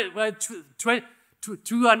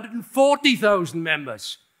 240,000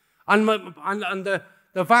 members. And the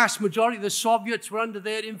vast majority of the Soviets were under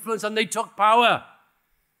their influence, and they took power.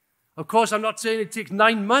 Of course, I'm not saying it takes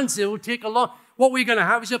 9 months. It will take a long... What we're going to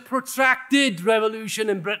have is a protracted revolution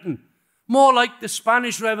in Britain, more like the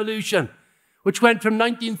Spanish Revolution, which went from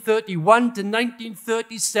 1931 to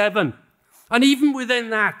 1937. And even within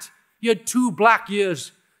that, you had 2 black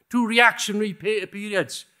years, 2 reactionary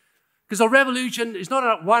periods. Because a revolution is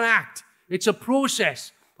not one act. It's a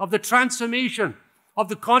process of the transformation of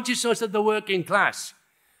the consciousness of the working class.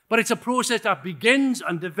 But it's a process that begins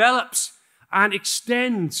and develops and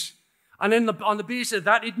extends. And on the basis of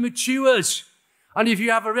that, it matures. And if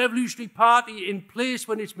you have a revolutionary party in place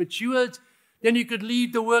when it's matured, then you could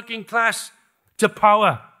lead the working class to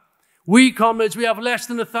power. We, comrades, we have less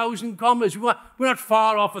than 1,000 comrades. We're not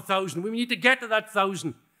far off 1,000. We need to get to that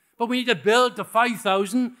 1,000. But we need to build to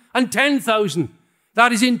 5,000 and 10,000.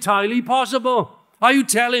 That is entirely possible. Are you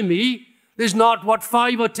telling me there's not,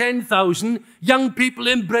 5 or 10,000 young people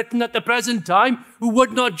in Britain at the present time who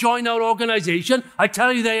would not join our organization? I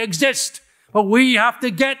tell you, they exist. But we have to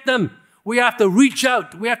get them. We have to reach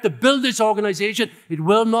out. We have to build this organization. It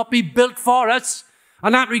will not be built for us.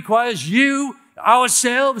 And that requires you,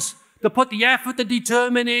 ourselves, to put the effort and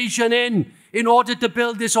determination in order to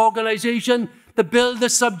build this organization, to build the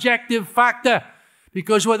subjective factor,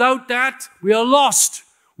 Because without that, we are lost.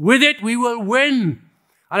 With it, we will win.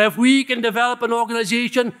 And if we can develop an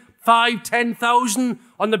organization, 5,000, 10,000,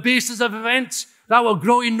 on the basis of events, that will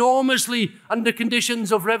grow enormously under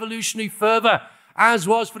conditions of revolutionary fervor, as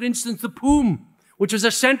was, for instance, the POOM, which was a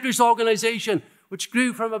centrist organization, which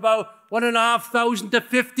grew from about 1,500 to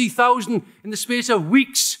 50,000 in the space of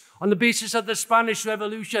weeks on the basis of the Spanish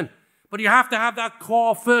Revolution. But you have to have that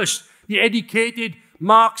core first, the educated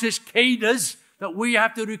Marxist cadres that we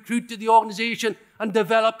have to recruit to the organization and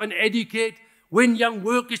develop and educate, win young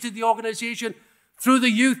workers to the organization. Through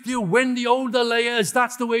the youth, you win the older layers.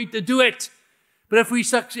 That's the way to do it. But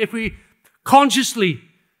if we consciously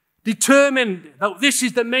determine that this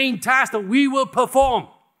is the main task that we will perform,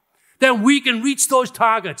 then we can reach those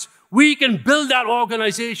targets. We can build that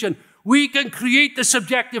organization. We can create the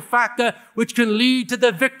subjective factor which can lead to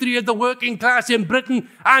the victory of the working class in Britain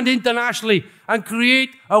and internationally, and create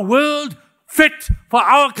a world fit for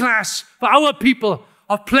our class, for our people,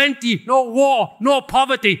 of plenty, no war, no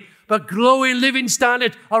poverty, but growing living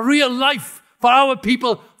standard, a real life for our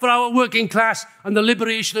people, for our working class, and the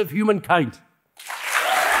liberation of humankind.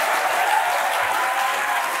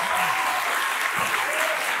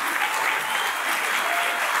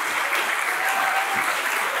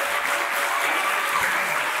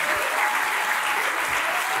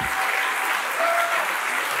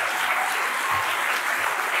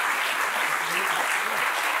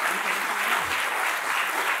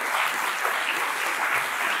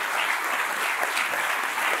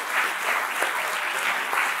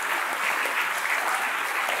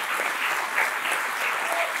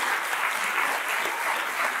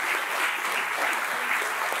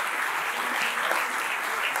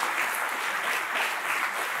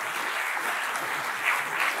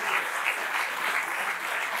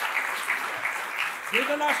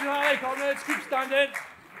 Internationally, comrades, keep standing.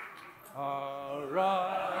 All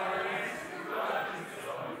right.